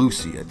code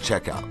LUCY at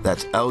checkout.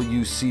 That's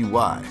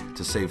LUCY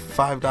to save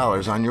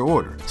 $5 on your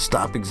order.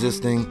 Stop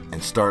existing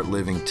and start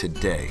living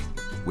today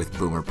with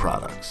Boomer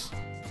products.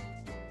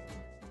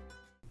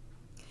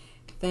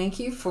 Thank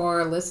you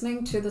for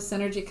listening to the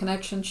Synergy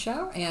Connection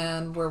Show,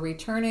 and we're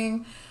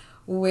returning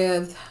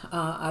with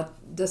a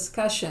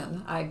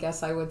discussion, I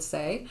guess I would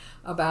say,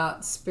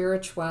 about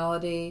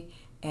spirituality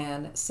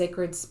and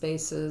sacred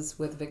spaces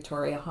with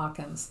Victoria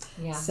Hawkins.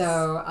 Yes.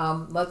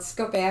 So let's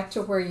go back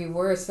to where you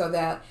were, so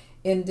that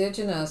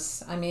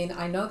Indigenous, I mean,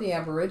 I know the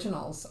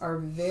Aboriginals are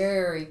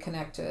very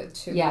connected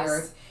to the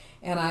earth,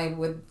 and I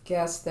would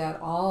guess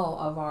that all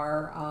of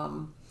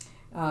our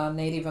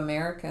Native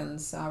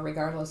Americans,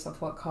 regardless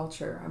of what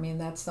culture, I mean,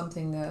 that's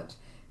something that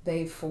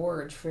they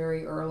forge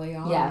very early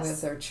on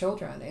with their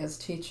children, is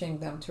teaching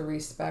them to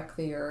respect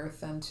the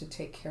earth and to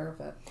take care of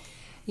it.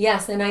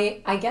 Yes, and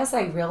I guess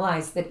I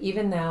realized that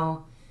even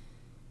though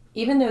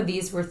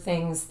these were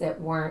things that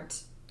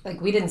weren't,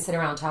 like, we didn't sit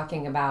around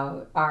talking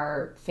about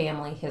our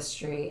family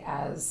history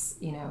as,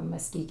 you know,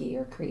 Muskegee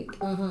or Creek,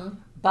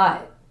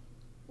 but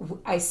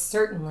I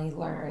certainly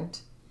learned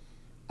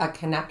a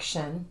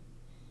connection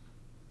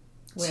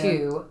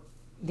to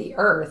the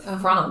earth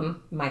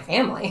from my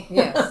family.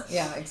 Yes,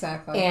 yeah,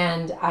 exactly.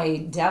 And I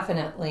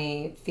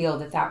definitely feel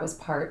that was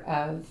part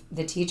of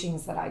the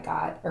teachings that I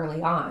got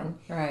early on.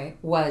 Right.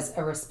 Was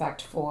a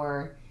respect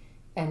for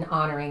an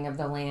honoring of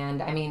the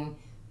land. I mean,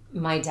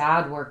 my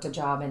dad worked a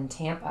job in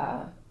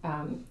Tampa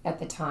at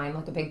the time,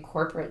 like a big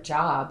corporate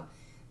job.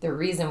 The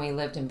reason we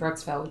lived in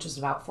Brooksville, which was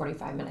about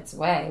 45 minutes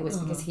away, was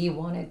because he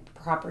wanted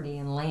property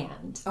and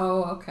land.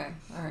 Oh, okay.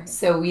 All right.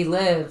 So we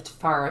lived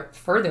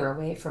further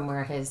away from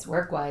where his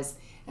work was.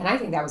 And I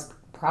think that was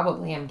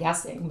probably, I'm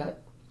guessing,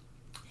 but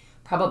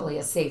probably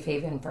a safe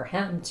haven for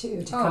him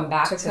too, to come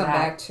back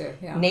to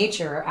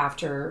nature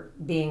after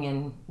being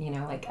in, you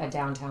know, like a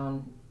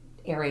downtown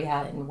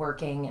area and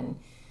working, and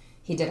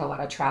he did a lot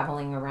of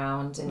traveling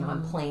around and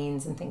on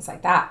planes and things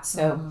like that.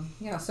 So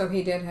yeah, so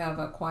he did have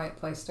a quiet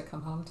place to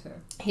come home to.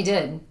 He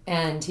did,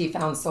 and he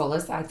found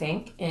solace, I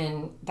think,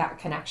 in that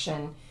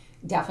connection,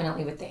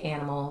 definitely with the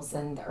animals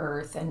and the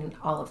earth and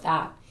all of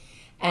that.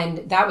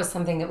 And that was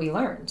something that we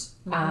learned.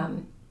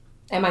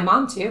 And my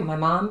mom, too. My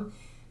mom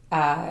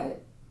had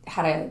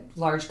a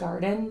large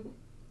garden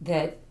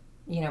that,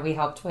 you know, we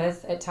helped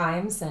with at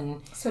times. And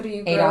so do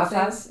you grow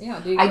things? Yeah,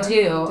 do you I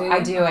do.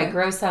 Okay. I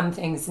grow some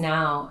things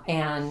now.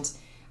 And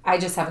I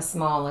just have a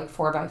small, like,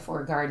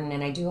 4x4 garden.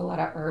 And I do a lot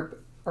of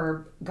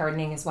herb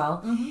gardening as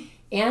well.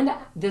 And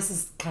this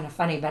is kind of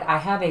funny, but I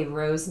have a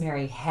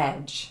rosemary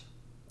hedge.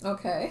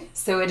 Okay.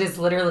 So it is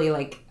literally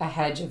like a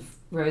hedge of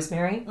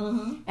rosemary,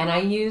 and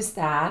I use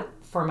that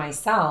for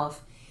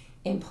myself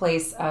in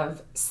place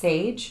of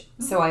sage.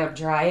 So I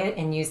dry it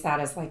and use that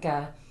as like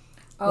a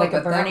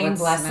burning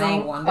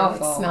blessing. Oh,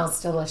 it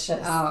smells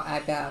delicious. Oh,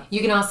 I bet. You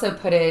can also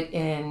put it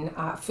in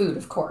food,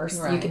 of course.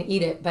 Right. You can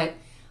eat it, but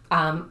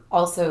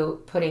also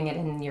putting it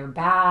in your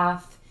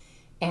bath,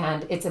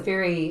 and it's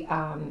very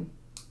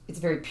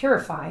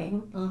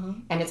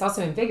purifying, and it's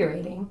also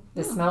invigorating.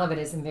 The smell of it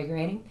is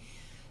invigorating.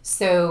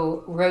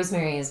 So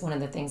rosemary is one of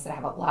the things that I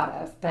have a lot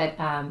of, but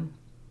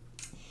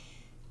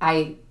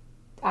I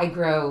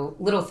grow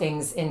little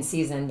things in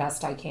season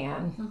best I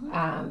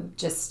can,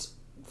 just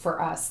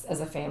for us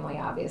as a family,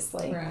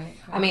 obviously. Right.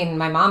 I mean,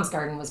 my mom's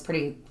garden was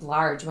pretty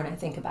large when I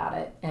think about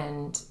it,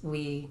 and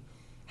we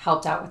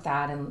helped out with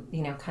that and,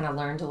 you know, kind of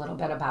learned a little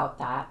bit about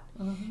that.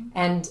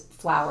 And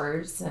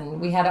flowers,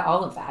 and we had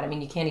all of that. I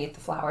mean, you can't eat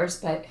the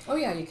flowers, but... Oh,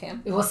 yeah, you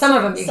can. Well, some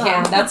of them you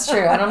can. That's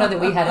true. I don't know that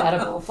we had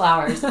edible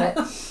flowers, but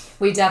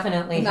we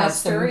definitely had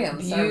some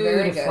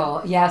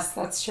beautiful... Yes,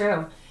 that's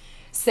true.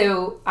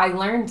 So I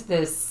learned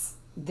this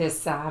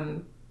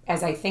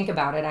as I think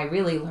about it, I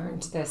really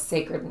learned the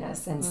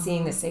sacredness and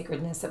seeing the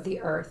sacredness of the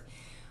earth.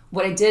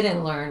 What I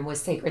didn't learn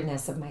was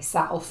sacredness of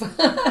myself.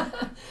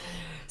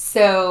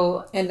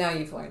 So, and now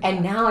you've learned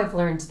that. Now I've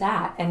learned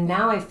that. And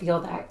now I feel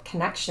that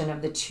connection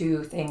of the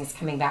two things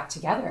coming back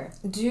together.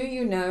 Do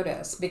you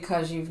notice,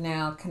 because you've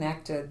now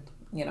connected,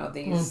 you know,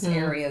 these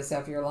areas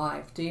of your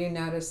life, do you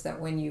notice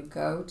that when you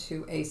go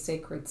to a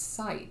sacred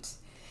site,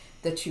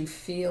 that you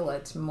feel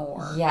it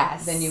more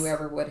than you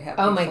ever would have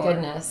before? My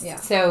goodness. Yeah.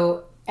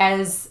 So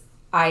as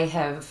I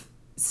have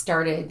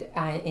started,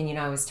 and, you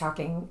know, I was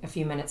talking a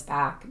few minutes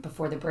back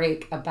before the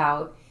break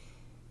about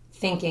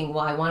thinking,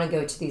 well, I want to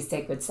go to these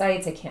sacred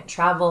sites. I can't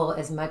travel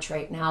as much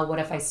right now. What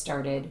if I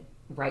started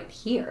right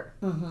here?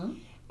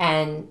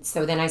 And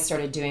so then I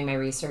started doing my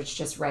research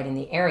just right in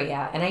the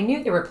area. And I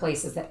knew there were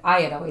places that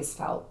I had always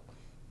felt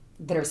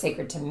that are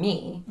sacred to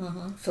me.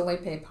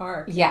 Felipe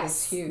Park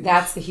Yes, is huge.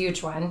 That's the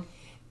huge one.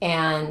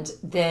 And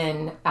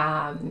then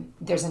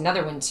there's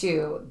another one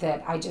too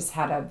that I just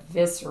had a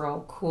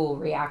visceral, cool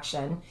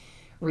reaction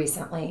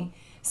recently.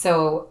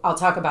 So I'll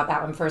talk about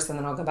that one first, and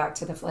then I'll go back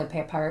to the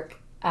Felipe Park.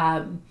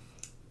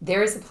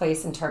 There is a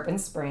place in Tarpon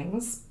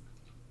Springs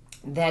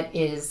that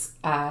is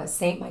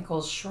St.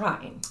 Michael's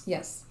Shrine.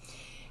 Yes.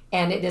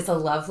 And it is a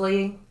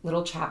lovely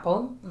little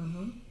chapel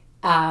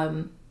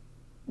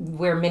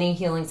where many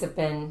healings have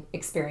been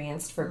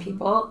experienced for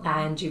people.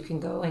 And you can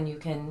go and you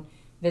can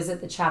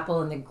visit the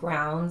chapel in the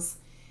grounds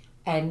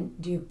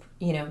and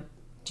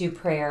do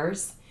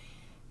prayers,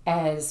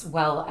 as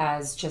well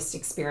as just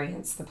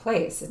experience the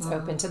place. It's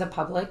open to the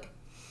public,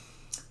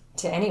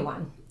 to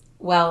anyone.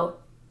 Well,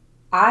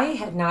 I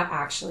had not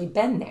actually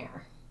been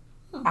there.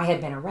 I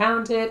had been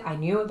around it. I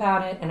knew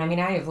about it. And I mean,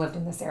 I have lived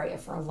in this area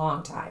for a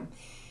long time.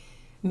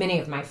 Many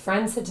of my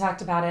friends had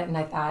talked about it, and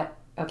I thought,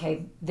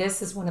 okay,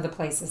 this is one of the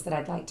places that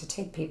I'd like to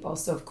take people.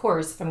 So, of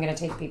course, if I'm going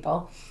to take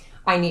people,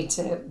 I need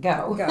to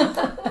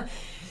go.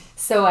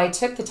 So I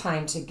took the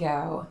time to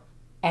go,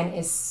 and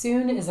as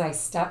soon as I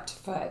stepped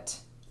foot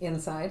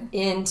inside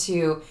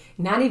into,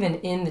 not even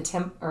in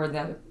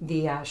the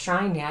the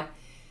shrine yet,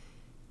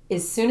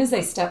 as soon as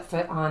I stepped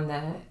foot on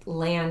the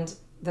land,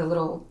 the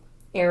little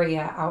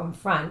area out in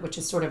front, which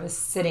is sort of a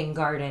sitting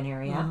garden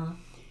area,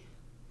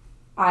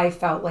 I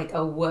felt like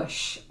a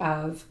whoosh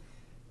of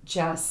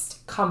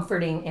just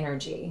comforting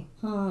energy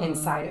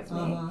inside of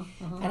me.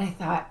 And I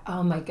thought,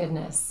 oh my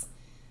goodness,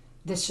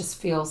 this just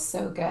feels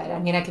so good. I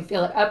mean, I could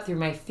feel it up through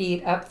my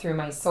feet, up through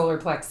my solar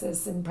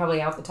plexus, and probably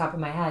out the top of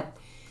my head.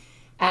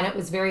 And it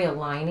was very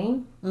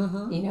aligning.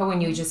 You know,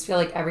 when you just feel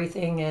like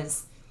everything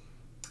is,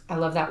 I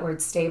love that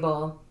word,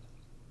 stable.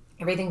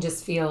 Everything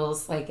just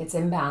feels like it's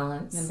in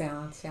balance. In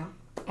balance, yeah.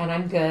 And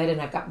I'm good,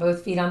 and I've got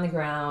both feet on the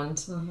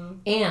ground,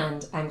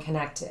 and I'm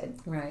connected.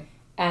 Right.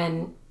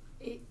 And,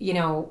 you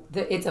know,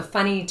 it's a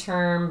funny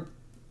term.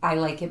 I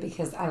like it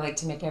because I like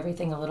to make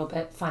everything a little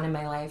bit fun in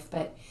my life.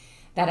 But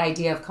that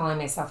idea of calling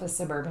myself a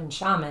suburban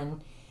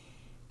shaman,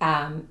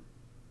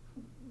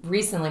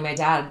 recently my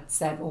dad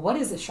said, well, what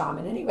is a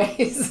shaman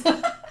anyways?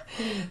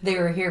 They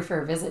were here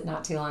for a visit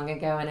not too long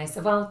ago. And I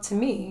said, well, to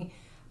me,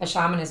 a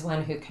shaman is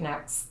one who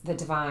connects the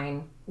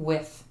divine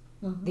with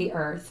the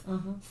earth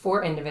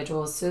for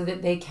individuals so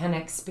that they can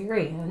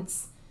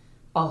experience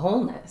a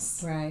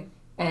wholeness. Right.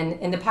 And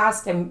in the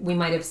past, we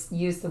might have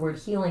used the word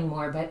healing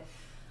more, but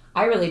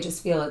I really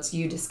just feel it's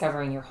you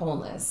discovering your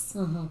wholeness.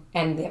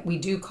 And that we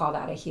do call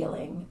that a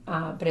healing,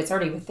 but it's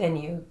already within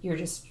you. You're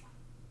just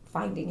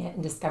finding it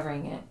and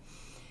discovering it.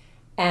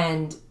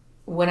 And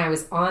when I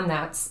was on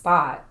that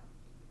spot,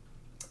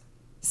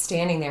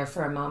 standing there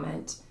for a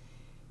moment,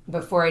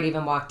 before I'd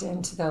even walked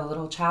into the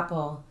little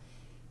chapel,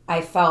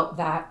 I felt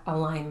that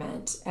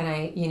alignment. And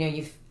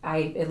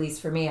at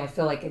least for me, I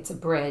feel like it's a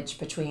bridge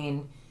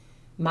between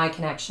my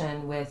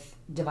connection with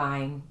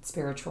divine,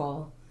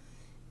 spiritual,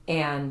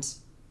 and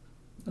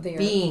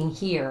being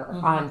here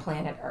on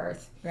planet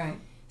Earth. Right.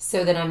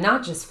 So that I'm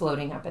not just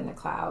floating up in the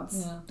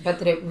clouds, but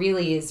that it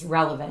really is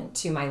relevant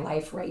to my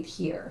life right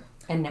here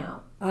and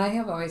now. I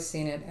have always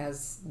seen it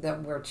as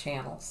that we're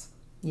channels.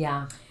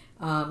 Yeah.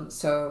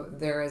 So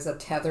there is a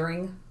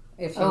tethering,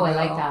 if you will. Oh, I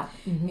like that.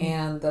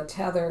 And the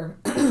tether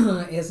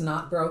is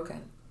not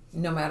broken,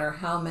 no matter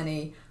how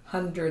many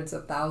hundreds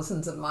of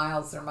thousands of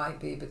miles there might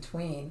be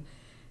between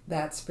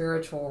that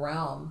spiritual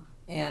realm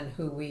and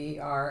who we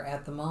are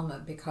at the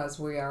moment, because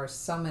we are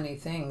so many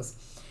things.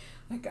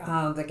 Like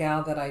the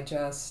gal that I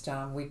just,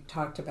 we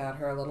talked about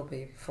her a little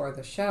before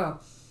the show,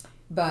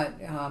 but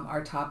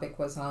our topic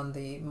was on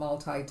the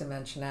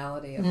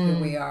multidimensionality of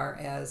who we are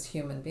as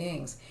human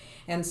beings.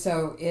 And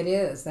so it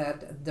is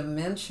that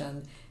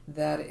dimension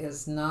that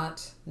is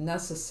not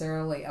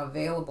necessarily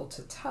available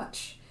to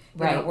touch.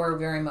 You know, we're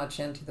very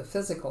much into the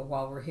physical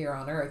while we're here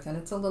on Earth, and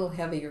it's a little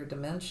heavier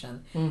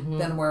dimension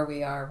than where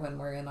we are when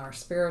we're in our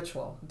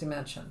spiritual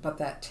dimension. But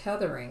that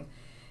tethering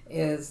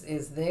is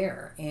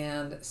there,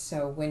 and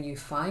so when you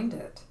find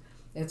it,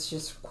 it's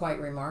just quite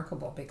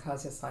remarkable,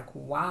 because it's like,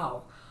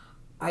 wow,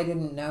 I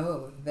didn't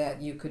know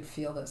that you could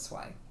feel this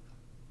way.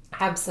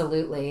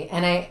 Absolutely.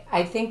 And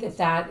I think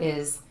that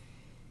is,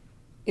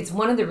 it's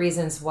one of the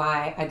reasons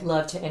why I'd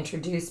love to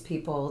introduce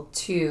people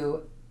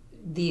to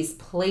these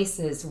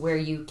places where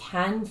you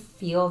can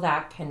feel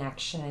that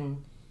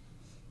connection,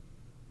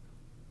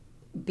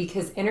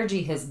 because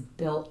energy has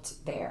built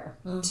there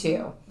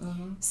too.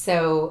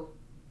 So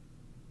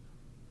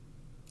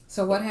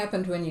what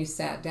happened when you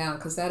sat down?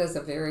 Because that is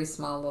a very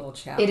small little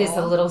chapel. It is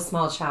a little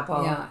small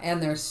chapel. Yeah,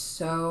 and there's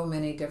so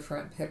many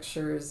different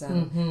pictures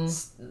and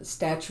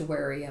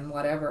statuary and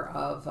whatever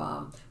of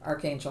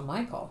Archangel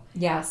Michael.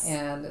 Yes.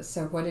 And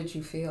so what did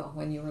you feel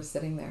when you were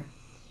sitting there?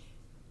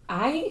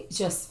 I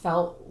just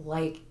felt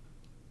like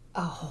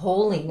a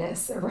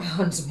holiness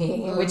around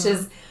me, which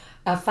is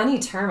a funny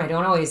term. I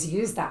don't always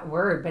use that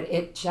word, but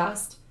it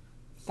just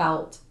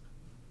felt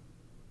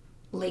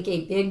like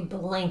a big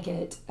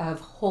blanket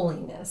of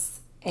holiness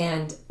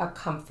and a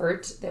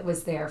comfort that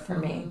was there for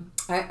me.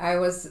 I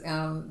was,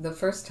 the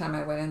first time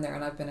I went in there,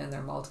 and I've been in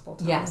there multiple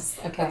times. Yes,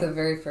 okay. But the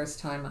very first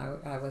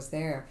time I was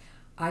there,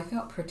 I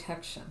felt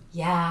protection.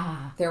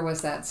 Yeah. There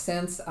was that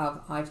sense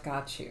of, I've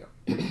got you.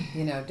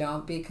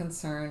 Don't be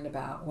concerned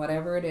about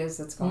whatever it is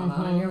that's going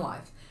on in your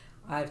life.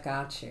 I've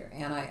got you.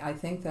 And I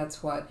think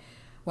that's what,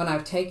 when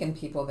I've taken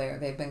people there,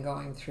 they've been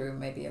going through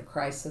maybe a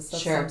crisis of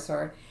some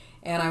sort.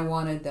 And I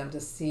wanted them to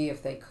see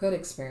if they could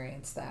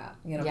experience that,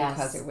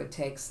 because it would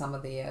take some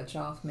of the edge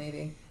off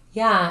maybe.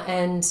 Yeah,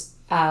 and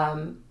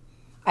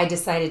I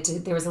decided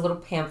there was a little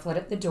pamphlet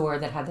at the door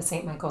that had the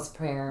St. Michael's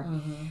prayer.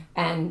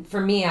 And for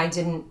me, I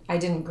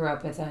didn't grow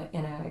up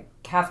in a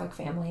Catholic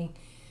family.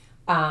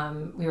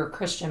 We were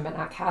Christian but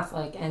not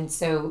Catholic, and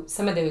so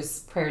some of those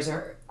prayers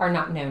are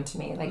not known to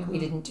me. Like we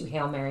didn't do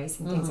Hail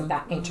Marys and things of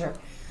that nature.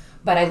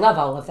 But I love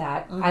all of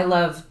that. I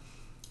love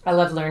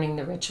learning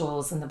the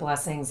rituals and the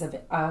blessings of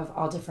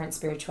all different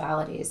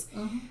spiritualities.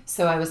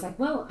 So I was like,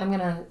 well, I'm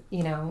gonna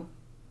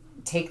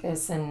take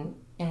this and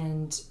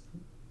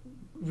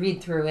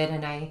read through it,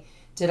 and I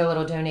did a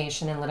little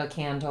donation and lit a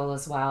candle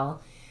as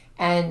well.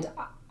 And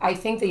I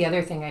think the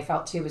other thing I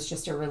felt too was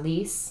just a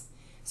release.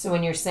 So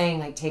when you're saying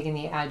like taking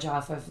the edge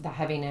off of the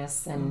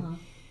heaviness, and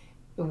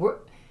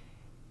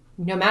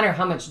no matter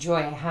how much joy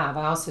I have,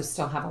 I also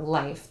still have a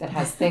life that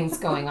has things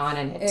going on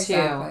in it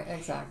too.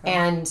 Exactly.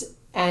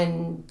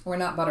 And we're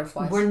not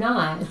butterflies. We're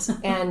not.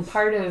 And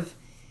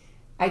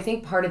I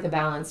think part of the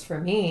balance for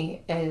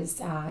me is,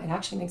 it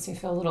actually makes me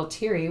feel a little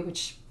teary,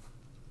 which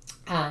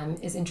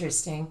is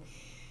interesting.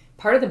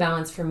 Part of the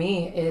balance for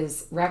me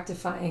is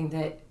rectifying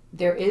that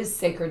there is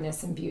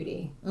sacredness and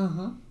beauty.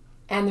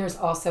 And there's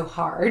also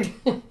hard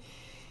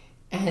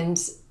and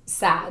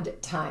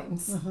sad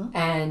times.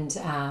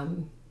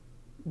 And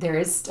there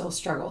is still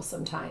struggle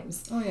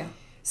sometimes. Oh, yeah.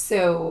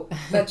 So,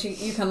 but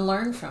you can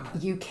learn from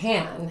it. You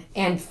can,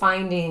 and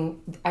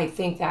finding, I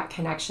think, that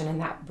connection and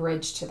that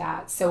bridge to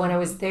that. So when I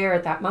was there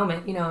at that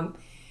moment,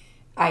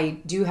 I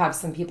do have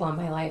some people in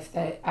my life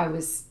that I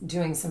was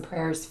doing some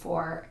prayers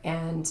for,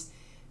 and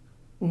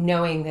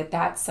knowing that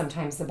that's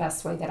sometimes the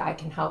best way that I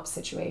can help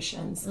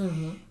situations.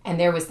 And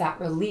there was that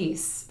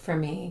release for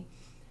me,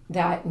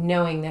 that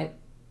knowing that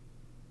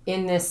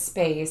in this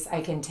space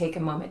I can take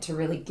a moment to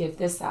really give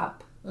this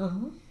up.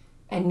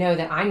 And know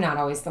that I'm not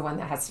always the one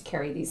that has to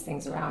carry these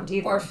things around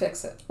either. Or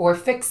fix it.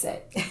 Fix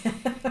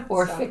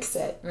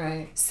it.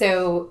 Right.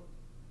 So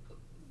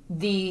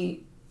the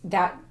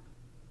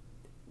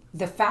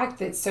fact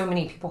that so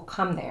many people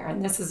come there,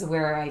 and this is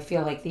where I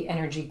feel like the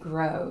energy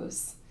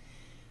grows.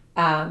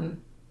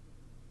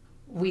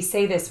 We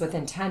say this with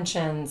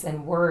intentions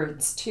and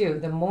words too.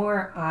 The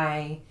more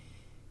I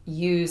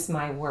use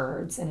my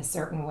words in a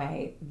certain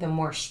way, the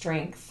more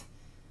strength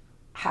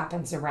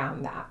happens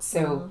around that.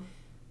 So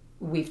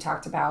we've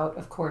talked about,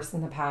 of course,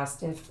 in the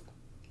past, if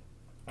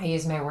I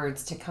use my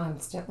words to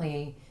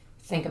constantly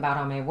think about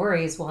all my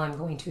worries, well, I'm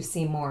going to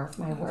see more of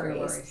my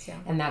worries,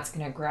 and that's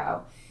going to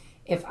grow.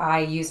 If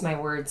I use my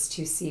words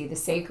to see the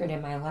sacred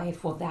in my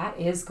life, well, that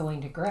is going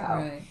to grow.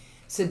 Right.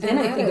 So then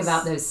I think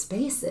about those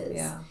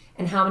spaces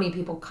and how many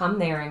people come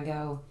there and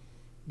go,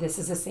 this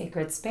is a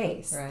sacred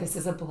space. Right. This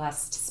is a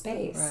blessed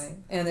space. Right.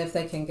 And if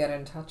they can get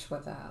in touch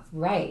with that.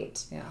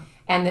 Right. Yeah.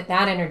 And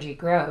that energy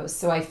grows.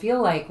 So I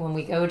feel like when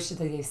we go to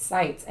these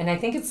sites, and I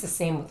think it's the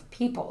same with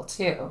people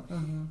too,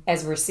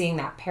 as we're seeing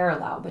that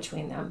parallel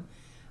between them.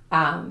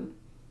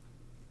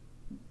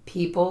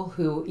 People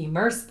who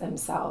immerse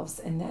themselves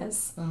in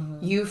this,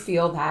 you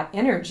feel that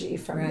energy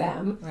from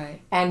them,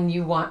 and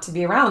you want to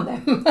be around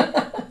them.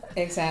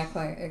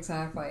 Exactly.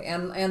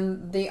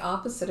 And the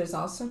opposite is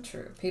also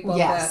true. People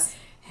that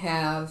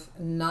have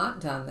not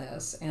done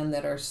this and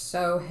that are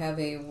so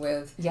heavy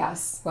with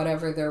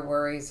whatever their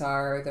worries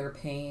are, their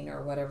pain,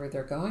 or whatever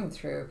they're going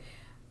through,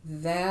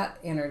 that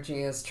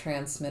energy is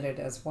transmitted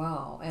as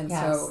well. And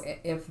so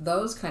if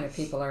those kind of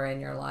people are in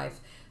your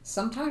life,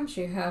 sometimes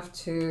you have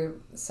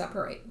to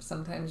separate.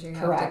 Sometimes you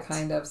have to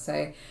kind of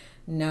say,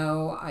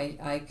 no,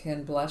 I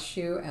can bless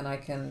you and I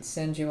can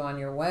send you on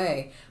your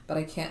way, but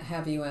I can't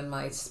have you in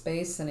my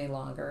space any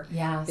longer.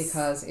 Yes.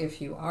 Because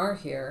if you are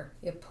here,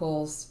 it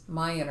pulls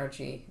my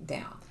energy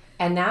down.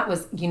 And that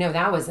was,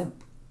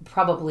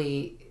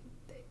 probably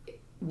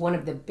one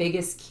of the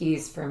biggest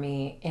keys for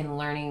me in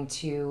learning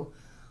to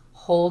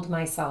hold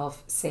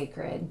myself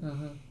sacred.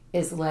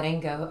 Is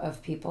letting go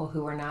of people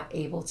who are not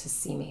able to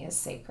see me as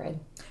sacred.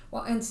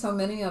 Well, and so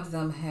many of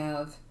them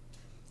have,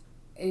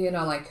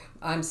 like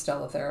I'm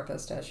still a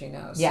therapist, as you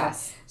know.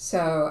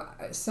 So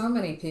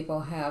many people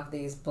have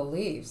these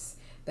beliefs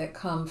that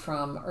come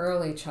from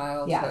early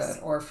childhood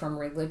or from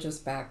religious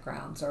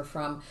backgrounds or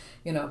from,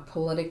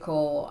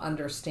 political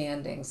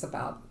understandings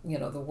about,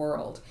 the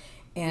world.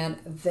 And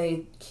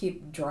they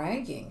keep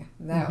dragging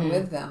that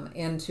with them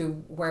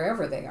into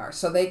wherever they are.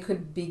 So they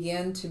could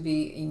begin to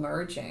be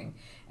emerging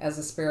as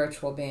a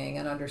spiritual being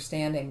and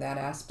understanding that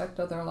aspect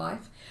of their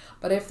life.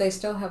 But if they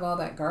still have all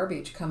that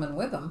garbage coming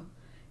with them,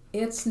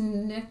 it's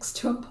next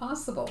to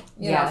impossible,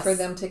 you Yes. know, for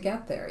them to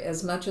get there.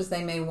 As much as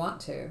they may want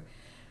to,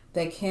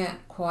 they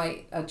can't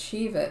quite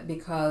achieve it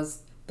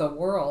because the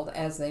world,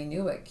 as they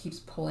knew it, keeps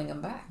pulling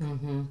them back.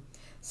 Mm-hmm.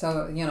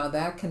 So, you know,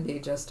 that can be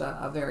just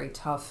a very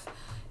tough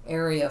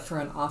area for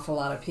an awful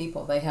lot of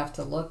people. They have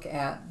to look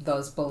at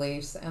those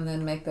beliefs and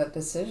then make that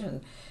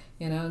decision.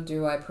 You know,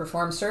 do I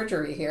perform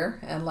surgery here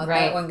and let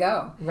that one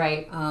go?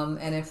 Right.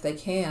 And if they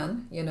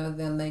can, you know,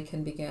 then they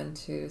can begin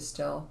to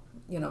still,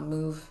 you know,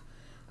 move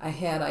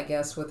ahead, I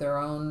guess, with their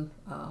own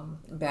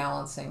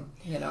balancing,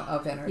 you know,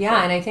 of energy.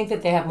 Yeah, and I think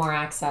that they have more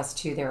access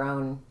to their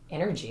own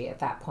energy at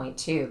that point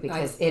too,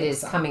 because it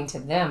is coming to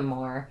them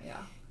more,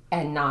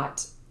 and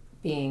not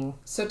being.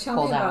 So tell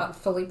me about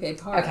Felipe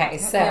Park. Okay,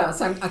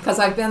 so because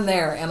I've been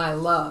there and I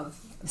love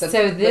the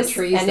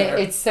trees and there.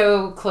 It's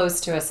so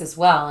close to us as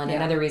well, and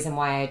another reason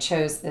why I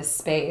chose this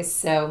space.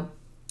 So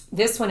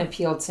this one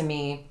appealed to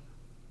me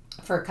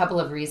for a couple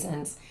of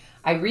reasons.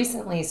 I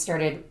recently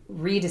started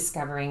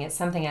rediscovering, it's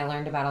something I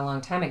learned about a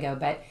long time ago,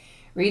 but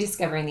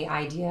rediscovering the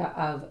idea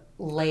of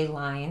ley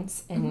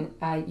lines. And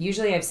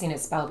usually I've seen it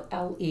spelled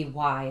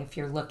Ley if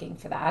you're looking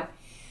for that,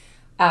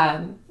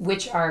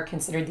 which are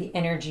considered the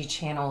energy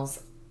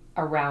channels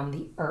around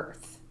the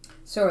earth.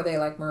 So are they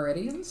like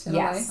meridians in a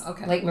way?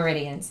 Okay. Like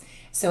meridians.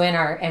 So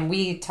and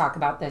we talk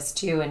about this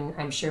too, and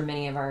I'm sure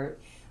many of our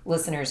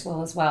listeners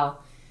will as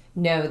well,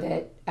 know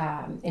that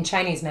in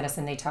Chinese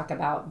medicine they talk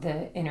about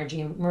the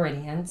energy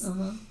meridians.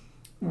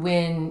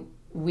 When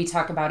we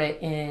talk about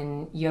it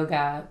in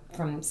yoga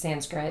from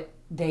Sanskrit,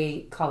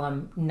 they call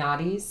them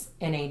nadis,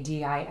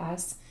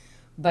 Nadis,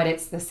 but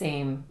it's the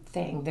same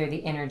thing. They're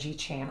the energy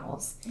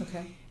channels.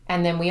 Okay.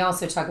 And then we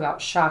also talk about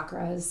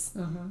chakras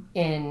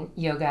in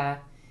yoga.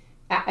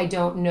 I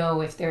don't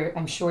know if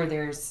I'm sure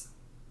there's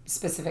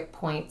specific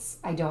points.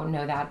 I don't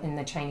know that in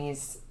the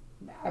Chinese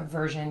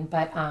version,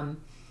 but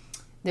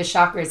the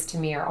chakras to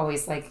me are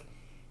always like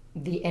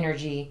the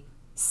energy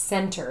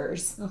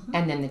centers,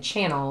 and then the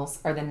channels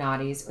are the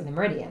nadis or the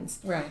meridians.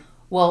 Right.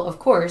 Well, of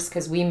course,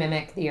 because we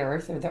mimic the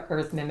earth, or the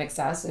earth mimics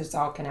us, it's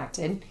all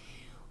connected.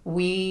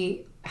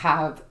 We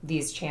have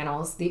these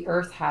channels. The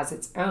earth has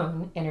its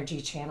own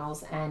energy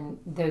channels, and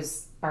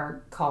those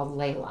are called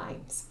ley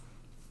lines.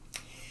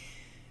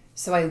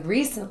 So I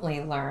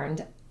recently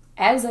learned,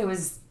 as I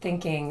was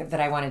thinking that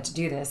I wanted to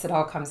do this, it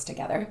all comes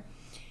together,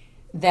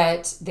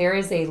 that there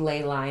is a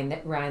ley line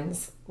that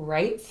runs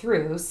right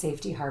through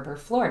Safety Harbor,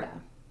 Florida.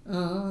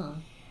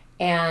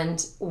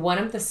 And one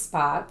of the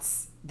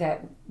spots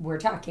that we're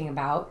talking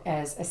about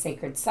as a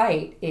sacred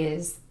site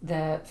is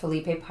the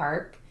Felipe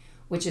Park,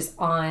 which is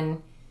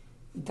on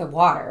the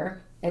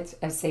water. It's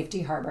a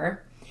Safety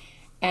Harbor.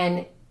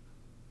 And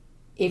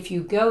if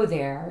you go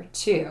there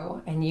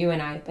too, and you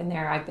and I have been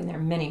there, I've been there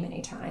many,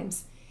 many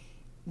times,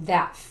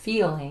 that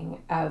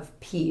feeling of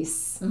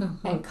peace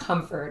and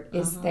comfort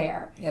is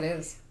there. It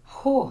is.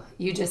 Oh,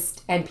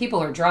 and people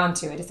are drawn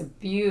to it. It's a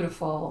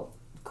beautiful,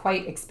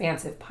 quite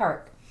expansive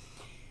park.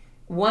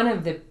 One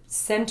of the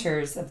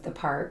centers of the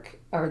park,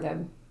 or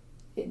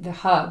the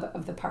hub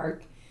of the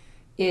park,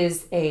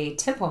 is a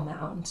temple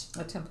mound.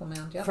 A temple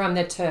mound, yeah. From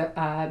the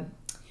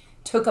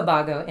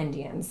Tocobago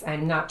Indians.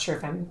 I'm not sure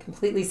if I'm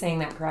completely saying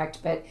that correct,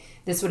 but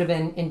this would have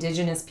been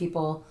indigenous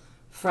people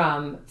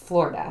from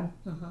Florida,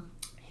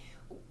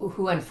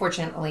 who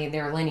unfortunately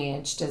their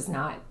lineage does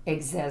not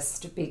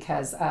exist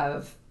because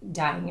of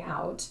dying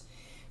out.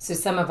 So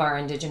some of our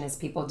indigenous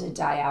people did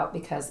die out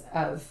because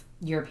of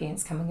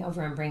Europeans coming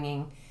over and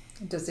bringing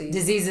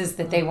diseases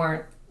that they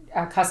weren't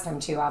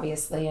accustomed to,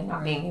 obviously, and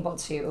not being able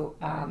to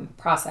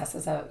process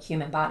as a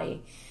human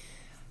body.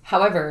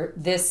 However,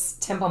 this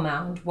temple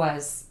mound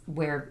was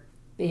where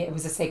it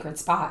was a sacred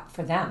spot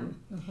for them.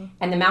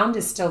 And the mound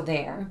is still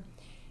there.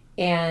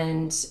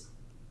 And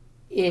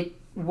it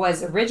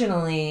was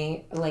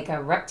originally like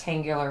a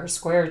rectangular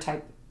square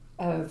type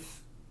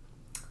of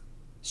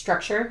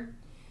structure,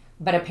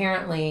 but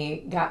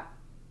apparently got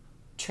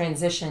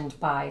transitioned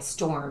by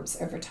storms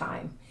over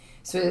time.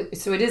 So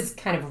it is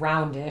kind of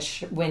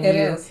roundish when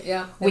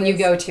you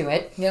go to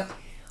it. Yep.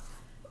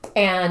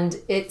 And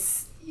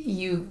it's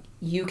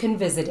you can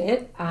visit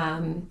it.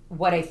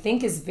 What I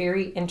think is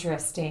very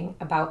interesting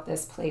about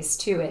this place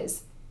too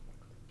is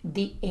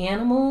the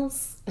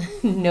animals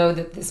know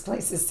that this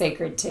place is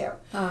sacred too.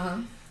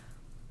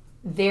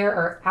 There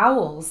are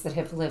owls that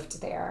have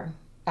lived there.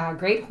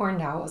 Great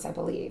horned owls, I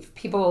believe.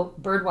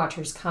 Bird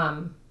watchers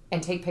come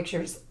and take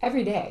pictures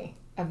every day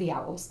of the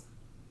owls.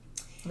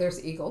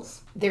 There's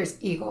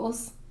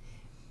eagles.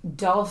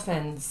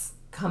 Dolphins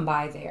come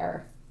by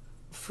there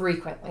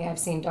frequently. I've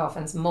seen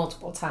dolphins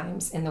multiple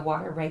times in the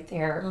water right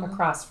there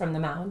across from the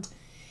mound.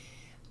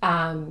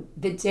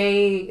 The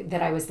day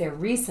that I was there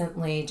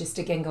recently, just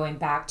again going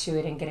back to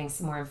it and getting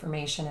some more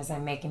information as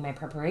I'm making my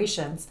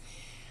preparations,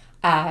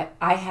 I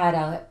had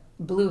a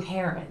blue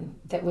heron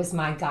that was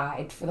my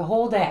guide for the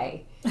whole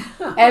day.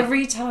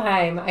 Every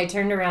time I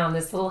turned around,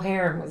 this little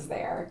heron was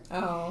there.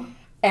 Oh.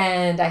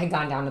 And I had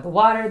gone down to the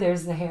water.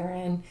 There's the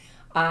heron.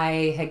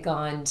 I had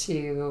gone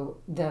to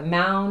the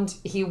mound.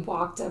 He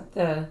walked up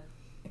the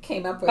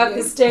came up with up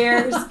you. the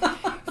stairs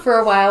for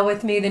a while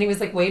with me. Then he was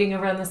like waiting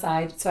over on the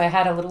side. So I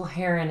had a little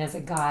heron as a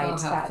guide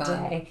that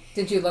fun. day.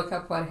 Did you look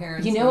up what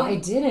herons You know, mean? I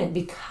didn't,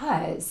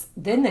 because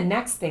then the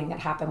next thing that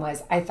happened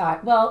was I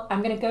thought, well,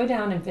 I'm going to go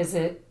down and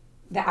visit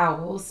the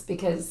owls,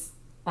 because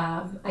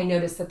I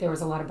noticed that there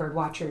was a lot of bird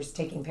watchers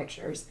taking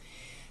pictures.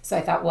 So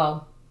I thought,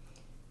 well,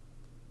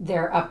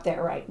 they're up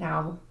there right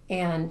now.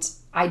 And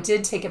I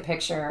did take a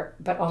picture,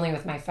 but only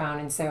with my phone.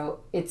 And so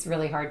it's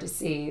really hard to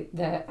see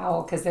the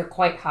owl because they're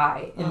quite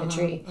high in the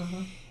tree.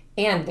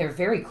 And they're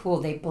very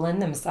cool. They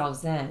blend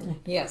themselves in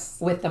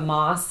with the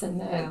moss and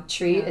the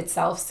tree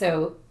itself.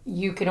 So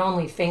you could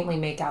only faintly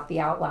make out the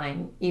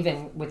outline,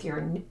 even with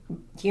your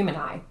human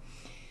eye.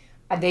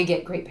 They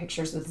get great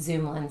pictures with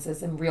zoom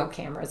lenses and real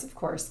cameras, of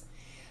course.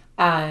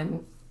 Right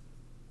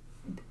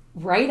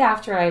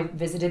after I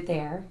visited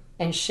there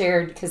and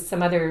shared, because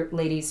some other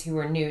ladies who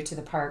were new to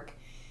the park,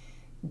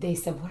 they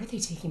said, what are they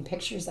taking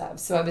pictures of?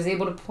 So I was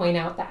able to point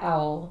out the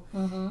owl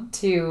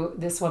to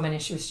this woman,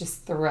 and she was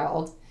just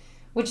thrilled,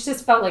 which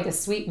just felt like a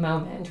sweet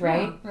moment,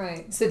 right? Yeah,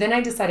 right. So then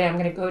I decided I'm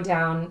going to go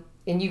down,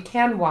 and you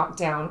can walk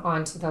down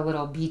onto the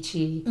little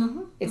beachy.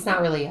 It's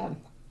not really a...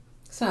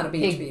 It's not a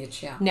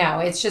beach, yeah. No,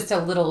 it's just a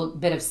little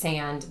bit of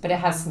sand, but it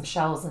has some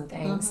shells and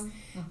things.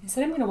 I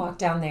said, I'm going to walk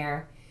down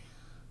there.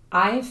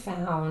 I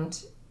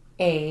found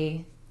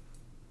a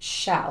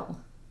shell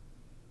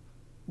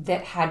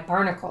that had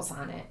barnacles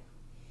on it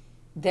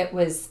that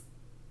was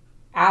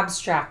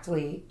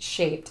abstractly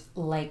shaped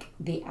like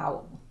the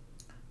owl.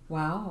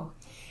 Wow.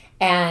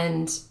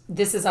 And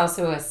this is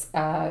also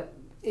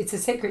it's a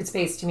sacred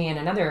space to me in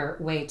another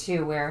way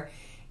too, where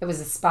it was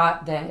a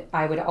spot that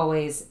I would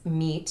always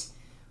meet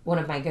one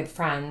of my good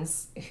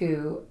friends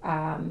who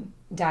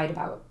died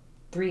about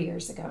 3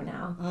 years ago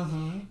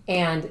now.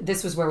 And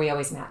this was where we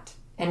always met.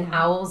 And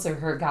owls are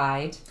her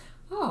guide.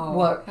 Oh,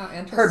 well, how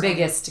interesting. Her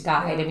biggest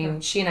guide. Yeah. I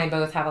mean, she and I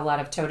both have a lot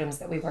of totems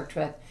that we worked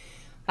with.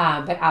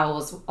 But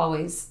owls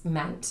always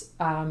meant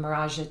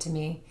Miraja to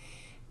me.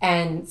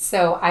 And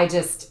so I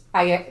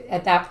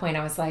at that point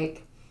I was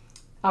like,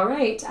 all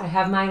right, I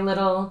have my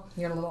little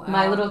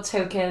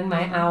token,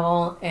 my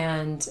owl,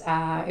 and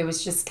it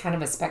was just kind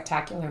of a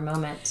spectacular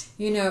moment.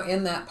 You know,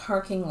 in that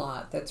parking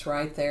lot that's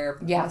right there,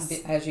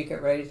 as you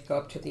get ready to go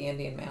up to the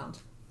Indian Mound,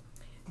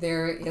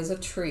 there is a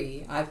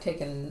tree. I've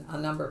taken a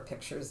number of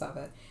pictures of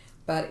it,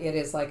 but it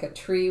is like a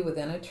tree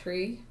within a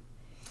tree,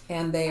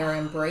 and they are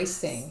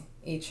embracing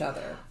each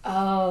other.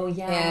 Oh,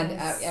 yes.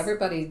 And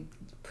everybody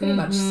pretty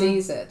much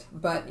sees it,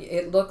 but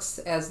it looks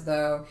as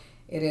though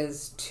it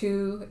is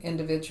two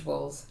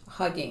individuals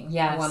hugging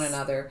one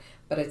another,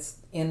 but it's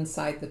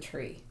inside the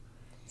tree.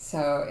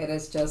 So it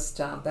is just,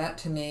 that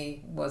to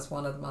me was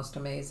one of the most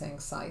amazing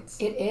sights.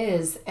 It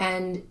is.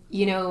 And,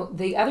 you know,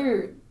 the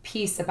other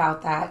piece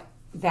about that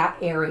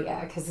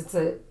area, because it's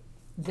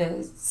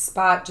the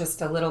spot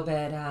just a little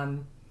bit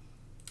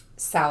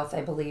south,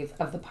 I believe,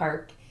 of the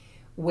park,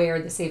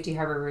 where the Safety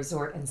Harbor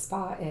Resort and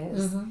Spa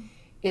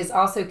is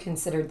also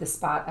considered the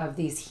spot of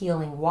these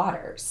healing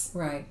waters.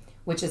 Right.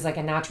 Which is like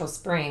a natural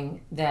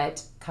spring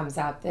that comes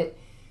up that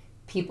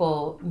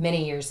people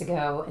many years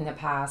ago in the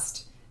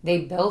past,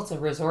 they built a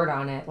resort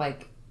on it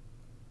like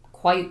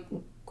quite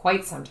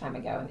some time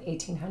ago in the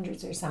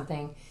 1800s or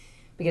something,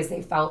 because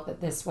they felt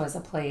that this was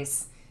a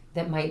place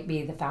that might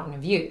be the fountain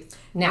of youth.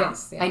 Now,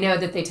 I know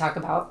that they talk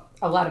about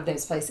a lot of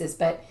those places,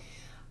 but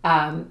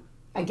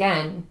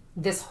again,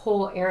 this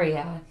whole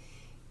area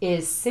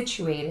is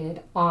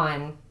situated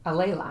on a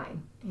ley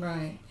line.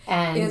 Right.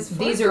 And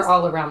these are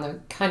all around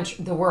the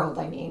country, the world,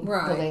 I mean,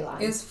 the ley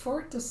lines. Is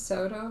Fort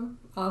DeSoto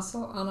also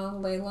on a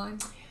ley line?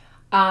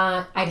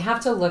 I'd have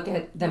to look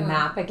at the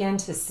map again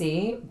to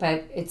see,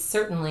 but it's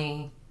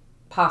certainly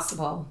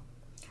possible.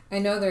 I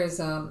know there's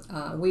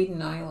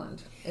Weeden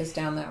Island is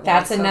down that way.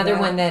 That's another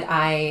one that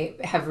I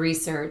have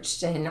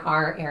researched in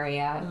our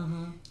area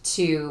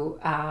to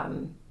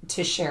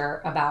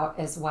share about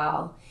as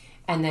well.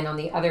 And then on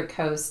the other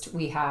coast,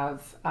 we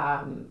have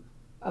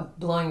a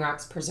Blowing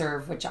Rocks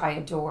Preserve, which I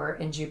adore,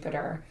 in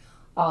Jupiter.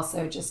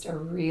 Also just a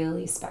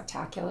really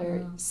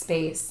spectacular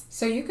space.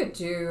 So you could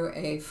do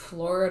a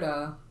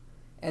Florida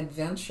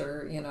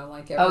adventure, you know,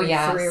 like every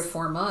 3 or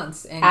 4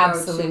 months and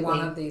go to one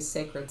of these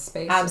sacred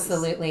spaces.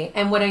 Absolutely.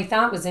 And what I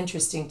thought was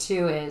interesting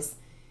too is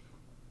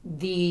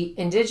the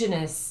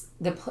indigenous,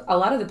 a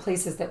lot of the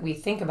places that we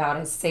think about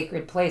as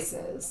sacred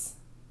places,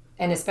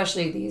 and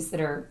especially these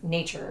that are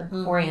nature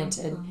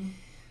oriented,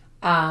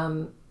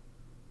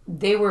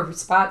 they were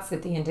spots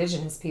that the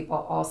indigenous people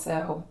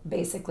also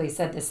basically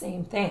said the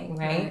same thing,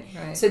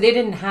 right? So they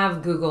didn't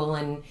have Google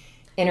and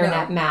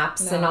internet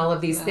maps and all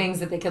of these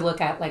things that they could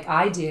look at like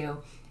I do,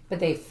 but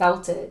they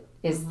felt it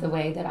is the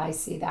way that I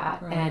see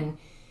that. And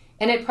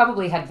it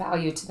probably had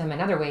value to them in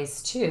other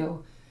ways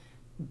too.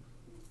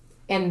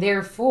 And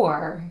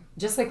therefore,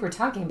 just like we're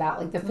talking about,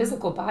 like the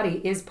physical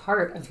body is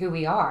part of who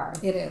we are.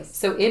 It is.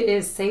 So it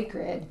is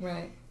sacred.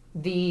 Right.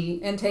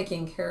 And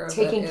taking care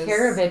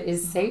of it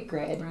is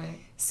sacred. Right.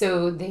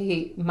 So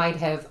they might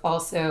have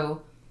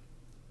also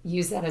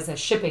used that as a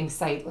shipping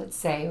site, let's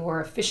say, or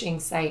a fishing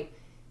site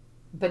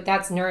but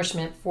that's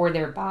nourishment for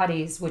their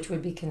bodies, which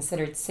would be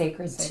considered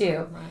sacred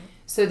too. Right.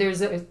 So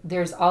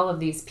there's all of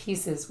these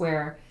pieces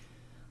where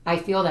I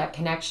feel that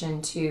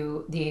connection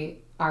to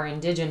our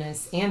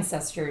indigenous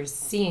ancestors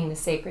seeing the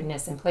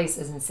sacredness in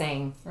places and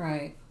saying,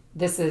 right,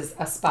 this is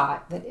a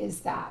spot that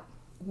is that.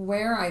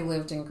 Where I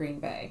lived in Green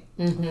Bay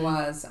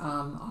was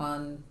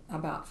on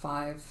about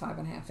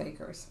 5.5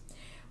 acres.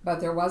 But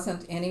there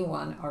wasn't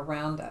anyone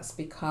around us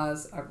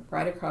because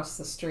right across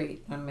the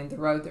street, I mean the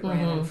road that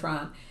ran in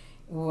front,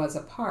 was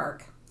a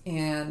park,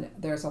 and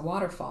there's a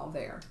waterfall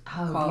there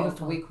called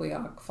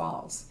Weequahic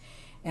Falls.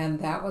 And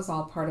that was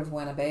all part of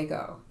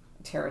Winnebago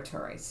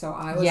territory. So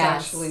I was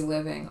actually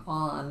living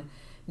on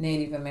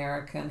Native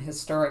American,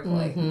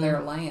 historically,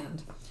 their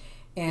land.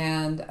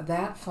 And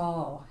that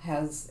fall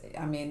has,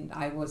 I mean,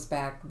 I was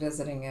back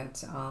visiting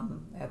it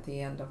at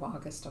the end of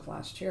August of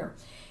last year.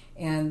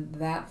 And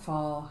that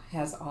fall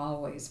has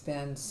always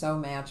been so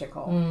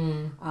magical.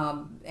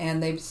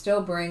 And they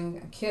still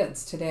bring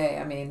kids today.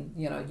 I mean,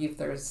 you know,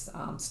 there's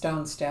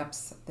stone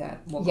steps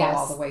that will go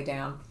all the way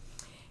down.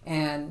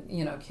 And,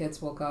 you know,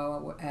 kids will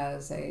go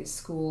as a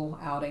school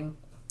outing,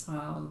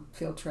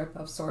 field trip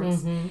of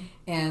sorts.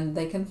 And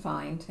they can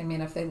find, I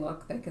mean, if they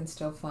look, they can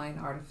still find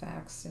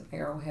artifacts.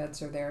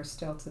 Arrowheads are there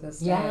still to this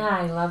day. Yeah,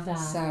 I love that.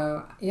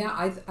 So, yeah,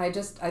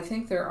 I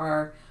think there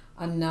are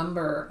a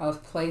number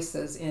of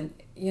places in,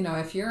 you know,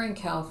 if you're in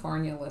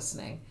California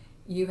listening,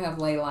 you have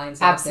ley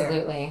lines out there.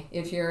 Absolutely.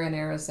 If you're in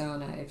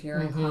Arizona, if you're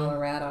in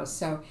Colorado.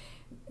 So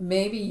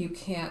maybe you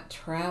can't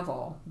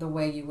travel the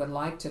way you would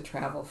like to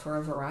travel for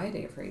a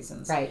variety of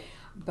reasons. Right.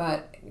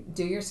 But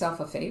do yourself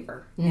a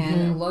favor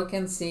and look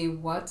and see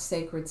what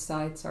sacred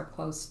sites are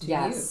close to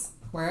you,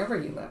 wherever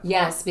you live.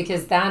 Yes,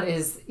 because that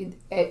is,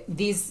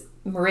 these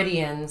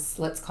meridians,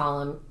 let's call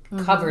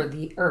them, cover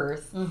the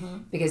earth,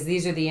 because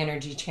these are the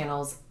energy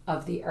channels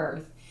of the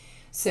earth.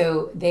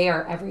 So they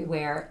are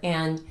everywhere.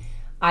 And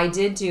I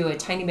did do a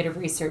tiny bit of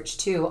research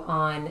too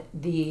on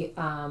the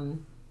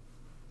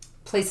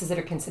places that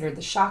are considered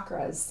the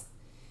chakras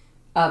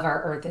of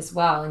our earth as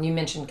well. And you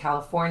mentioned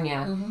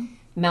California.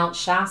 Mount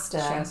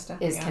Shasta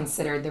is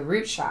considered the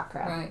root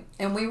chakra. Right.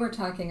 And we were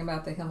talking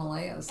about the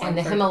Himalayas. And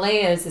the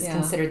Himalayas is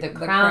considered the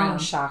crown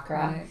chakra.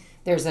 Right.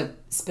 There's a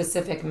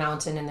specific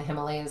mountain in the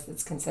Himalayas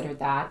that's considered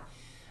that.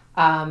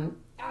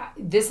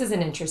 This is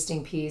an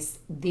interesting piece.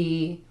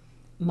 The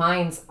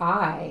mind's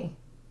eye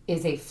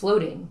is a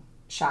floating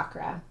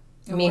chakra,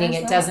 meaning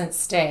it doesn't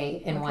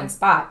stay in one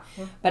spot.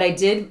 But I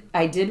did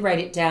write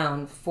it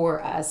down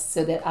for us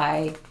so that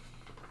I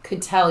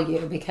could tell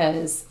you,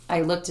 because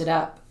I looked it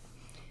up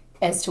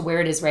as to where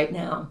it is right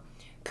now.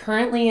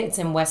 Currently, it's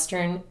in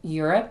Western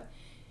Europe,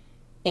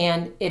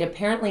 and it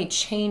apparently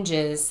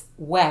changes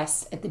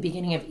west at the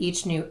beginning of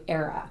each new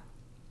era.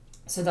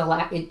 So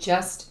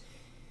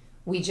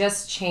we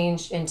just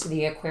changed into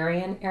the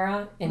Aquarian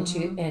era in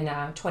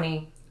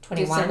 2021.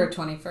 December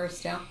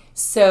 21st, yeah.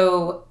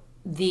 So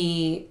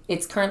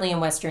it's currently in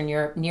Western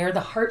Europe near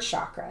the heart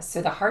chakra.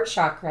 So the heart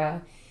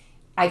chakra,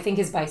 I think,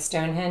 is by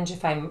Stonehenge,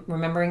 if I'm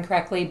remembering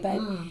correctly, but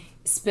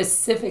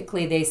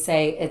specifically they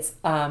say it's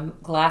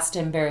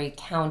Glastonbury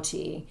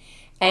County.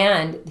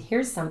 And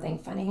here's something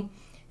funny.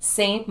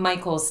 St.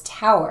 Michael's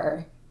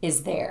Tower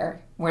is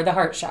there where the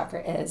heart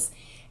chakra is,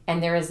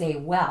 and there is a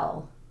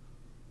well,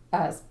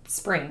 a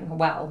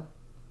well,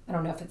 I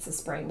don't know if it's a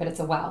spring, but it's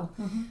a well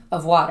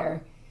of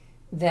water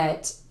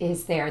that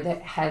is there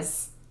that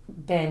has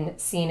been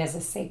seen as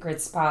a sacred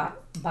spot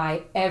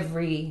by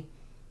every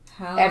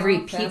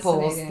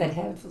peoples that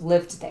have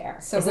lived there.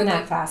 So isn't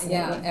that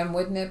fascinating? Yeah, and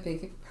wouldn't it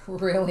be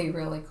really,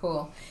 really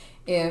cool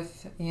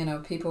if, you know,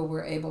 people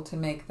were able to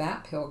make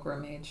that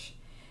pilgrimage?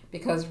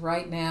 Because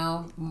right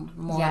now,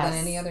 more than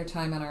any other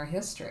time in our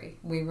history,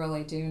 we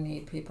really do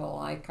need people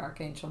like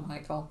Archangel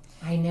Michael.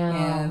 I know.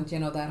 And, you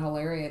know, that whole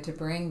area to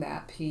bring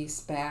that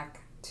peace back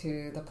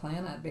to the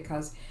planet,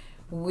 because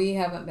we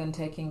haven't been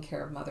taking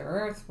care of Mother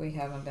Earth. We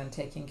haven't been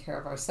taking care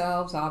of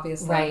ourselves,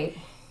 obviously. Right.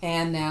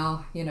 And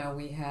now, you know,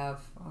 we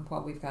have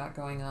what we've got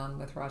going on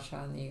with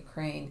Russia and the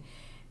Ukraine.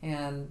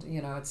 And,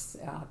 you know, it's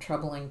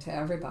troubling to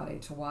everybody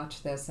to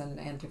watch this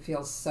and to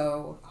feel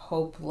so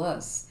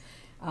hopeless.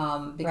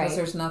 Because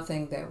there's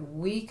nothing that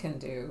we can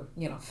do,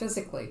 you know,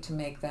 physically to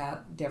make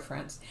that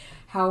difference.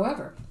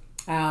 However,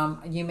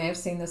 you may have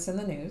seen this in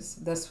the news.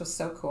 This was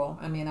so cool.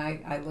 I mean,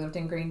 I lived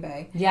in Green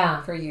Bay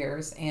for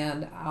years,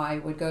 and I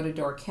would go to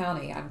Door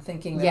County. I'm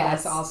thinking that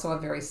that's also a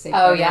very sacred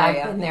area.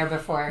 I've been there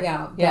before.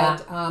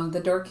 But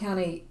the Door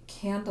County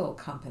Candle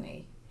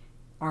Company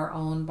are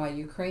owned by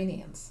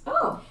Ukrainians.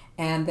 Oh.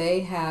 And they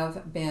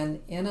have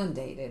been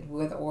inundated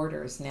with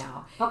orders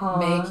now,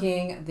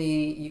 making the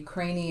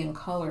Ukrainian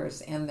colors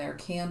in their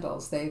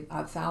candles. They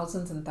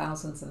thousands and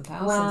thousands and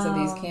thousands of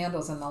these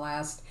candles in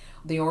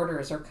the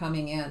orders are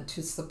coming in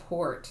to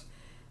support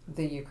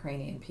the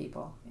Ukrainian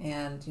people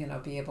and, you know,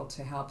 be able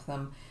to help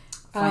them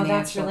financially. Oh,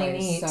 that's really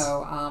neat.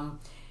 So,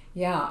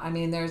 I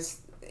mean,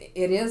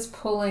 it is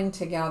pulling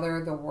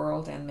together the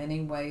world in many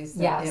ways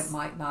that it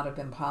might not have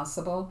been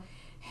possible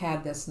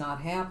had this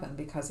not happened,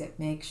 because it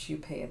makes you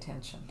pay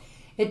attention.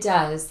 It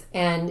does.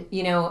 And,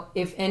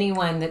 if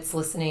anyone that's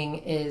listening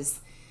is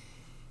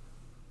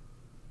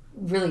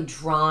really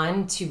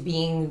drawn to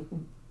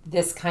being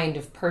this kind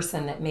of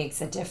person that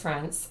makes a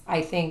difference,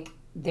 I think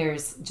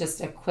there's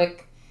a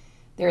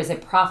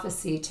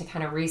prophecy to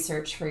kind of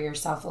research for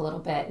yourself a little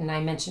bit. And I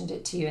mentioned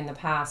it to you in the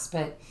past,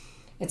 but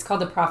it's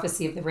called the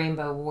prophecy of the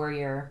Rainbow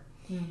Warrior.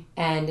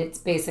 And it's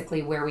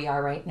basically where we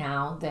are right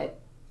now, that,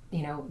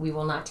 we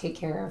will not take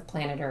care of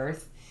planet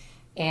Earth.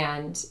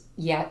 And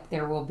yet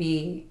there will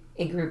be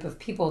a group of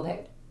people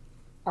that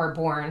are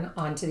born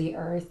onto the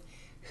earth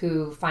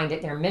who find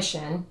it their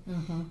mission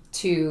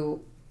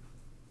to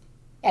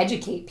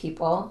educate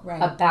people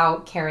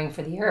about caring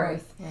for the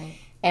earth. Right.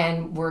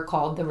 And we're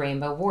called the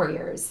Rainbow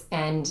Warriors.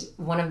 And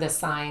one of the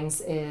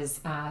signs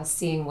is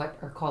seeing what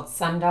are called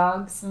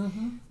sundogs,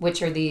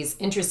 which are these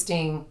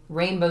interesting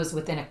rainbows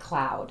within a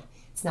cloud.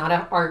 It's not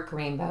an arc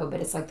rainbow,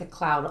 but it's like the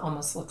cloud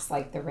almost looks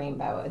like the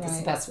rainbow. That's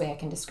the best way I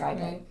can describe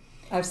it.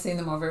 I've seen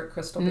them over at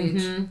Crystal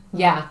Beach.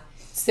 Yeah.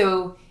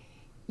 So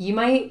you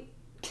might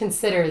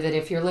consider that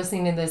if you're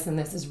listening to this and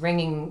this is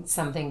ringing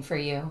something for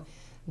you,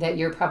 that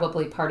you're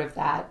probably part of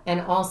that.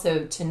 And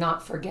also to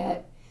not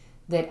forget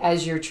that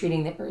as you're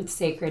treating the earth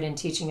sacred and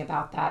teaching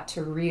about that,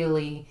 to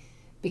really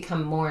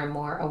become more and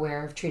more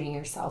aware of treating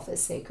yourself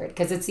as sacred.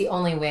 Because it's the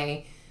only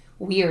way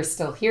we are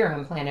still here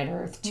on planet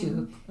Earth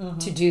to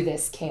do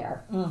this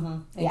care.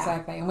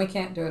 Exactly. And we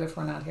can't do it if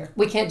we're not here.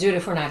 We can't do it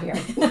if we're not here.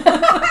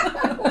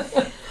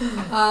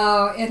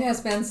 Oh, it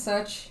has been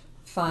such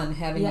fun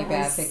having you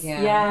back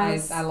again.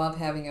 Yes. I love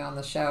having you on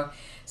the show.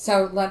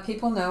 So let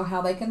people know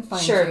how they can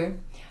find you.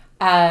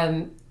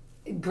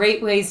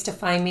 Great ways to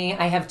find me.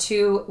 I have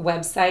 2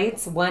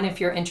 websites. One,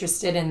 if you're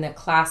interested in the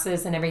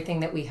classes and everything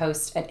that we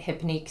host at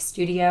Hypnique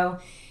Studio,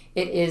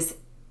 it is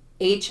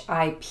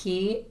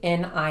HIPNIQUE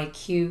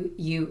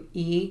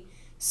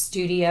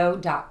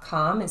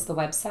studio.com is the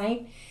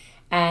website.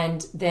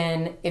 And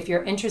then if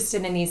you're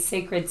interested in these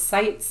sacred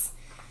sites,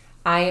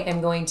 I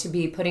am going to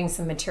be putting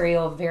some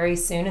material very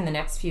soon in the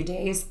next few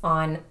days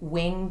on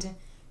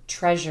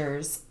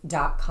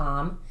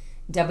wingedtreasures.com,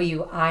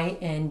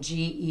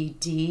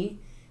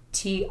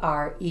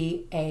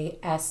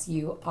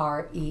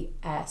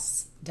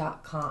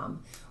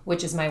 wingedtreasures.com,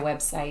 which is my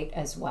website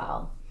as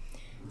well.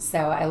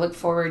 So I look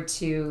forward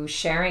to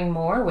sharing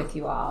more with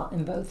you all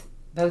in both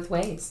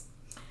ways.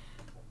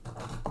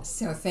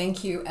 So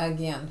thank you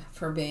again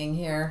for being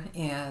here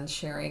and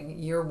sharing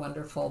your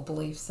wonderful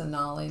beliefs and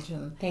knowledge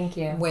and thank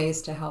you.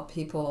 Ways to help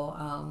people,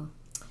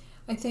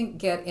 I think,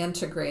 get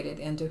integrated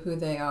into who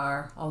they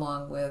are,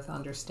 along with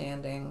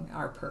understanding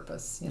our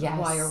purpose.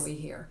 Why are we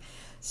here?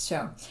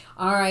 So,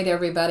 all right,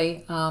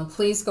 everybody,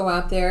 please go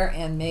out there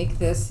and make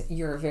this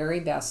your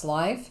very best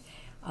life.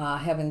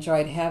 Have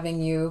enjoyed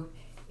having you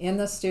in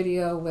the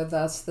studio with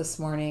us this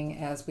morning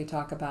as we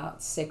talk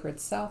about sacred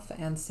self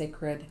and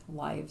sacred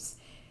lives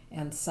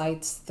and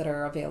sites that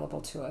are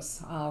available to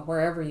us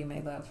wherever you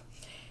may live.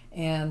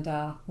 And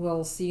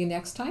we'll see you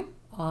next time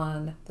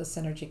on the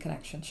Synergy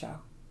Connection Show.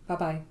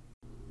 Bye-bye.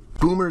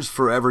 Boomers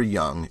Forever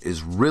Young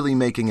is really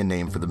making a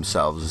name for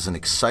themselves as an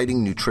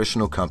exciting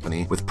nutritional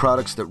company with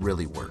products that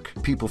really work.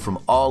 People from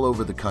all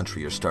over the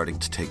country are starting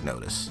to take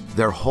notice.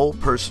 Their whole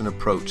person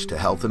approach to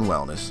health and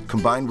wellness,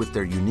 combined with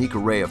their unique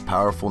array of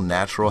powerful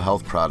natural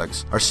health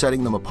products, are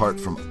setting them apart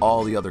from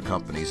all the other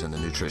companies in the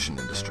nutrition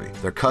industry.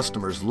 Their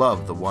customers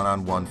love the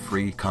one-on-one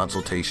free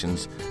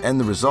consultations and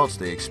the results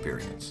they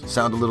experience.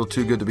 Sound a little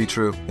too good to be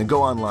true? Then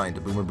go online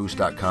to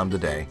boomerboost.com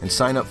today and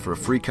sign up for a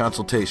free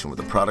consultation with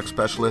a product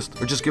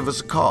specialist, or just give us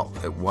a call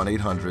at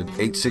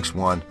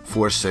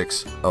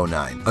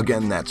 1-800-861-4609.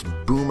 Again, that's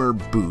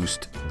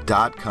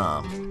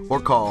boomerboost.com,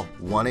 or call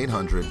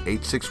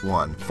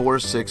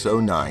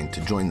 1-800-861-4609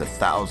 to join the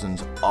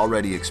thousands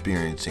already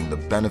experiencing the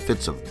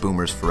benefits of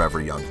Boomers Forever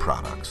Young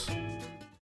products.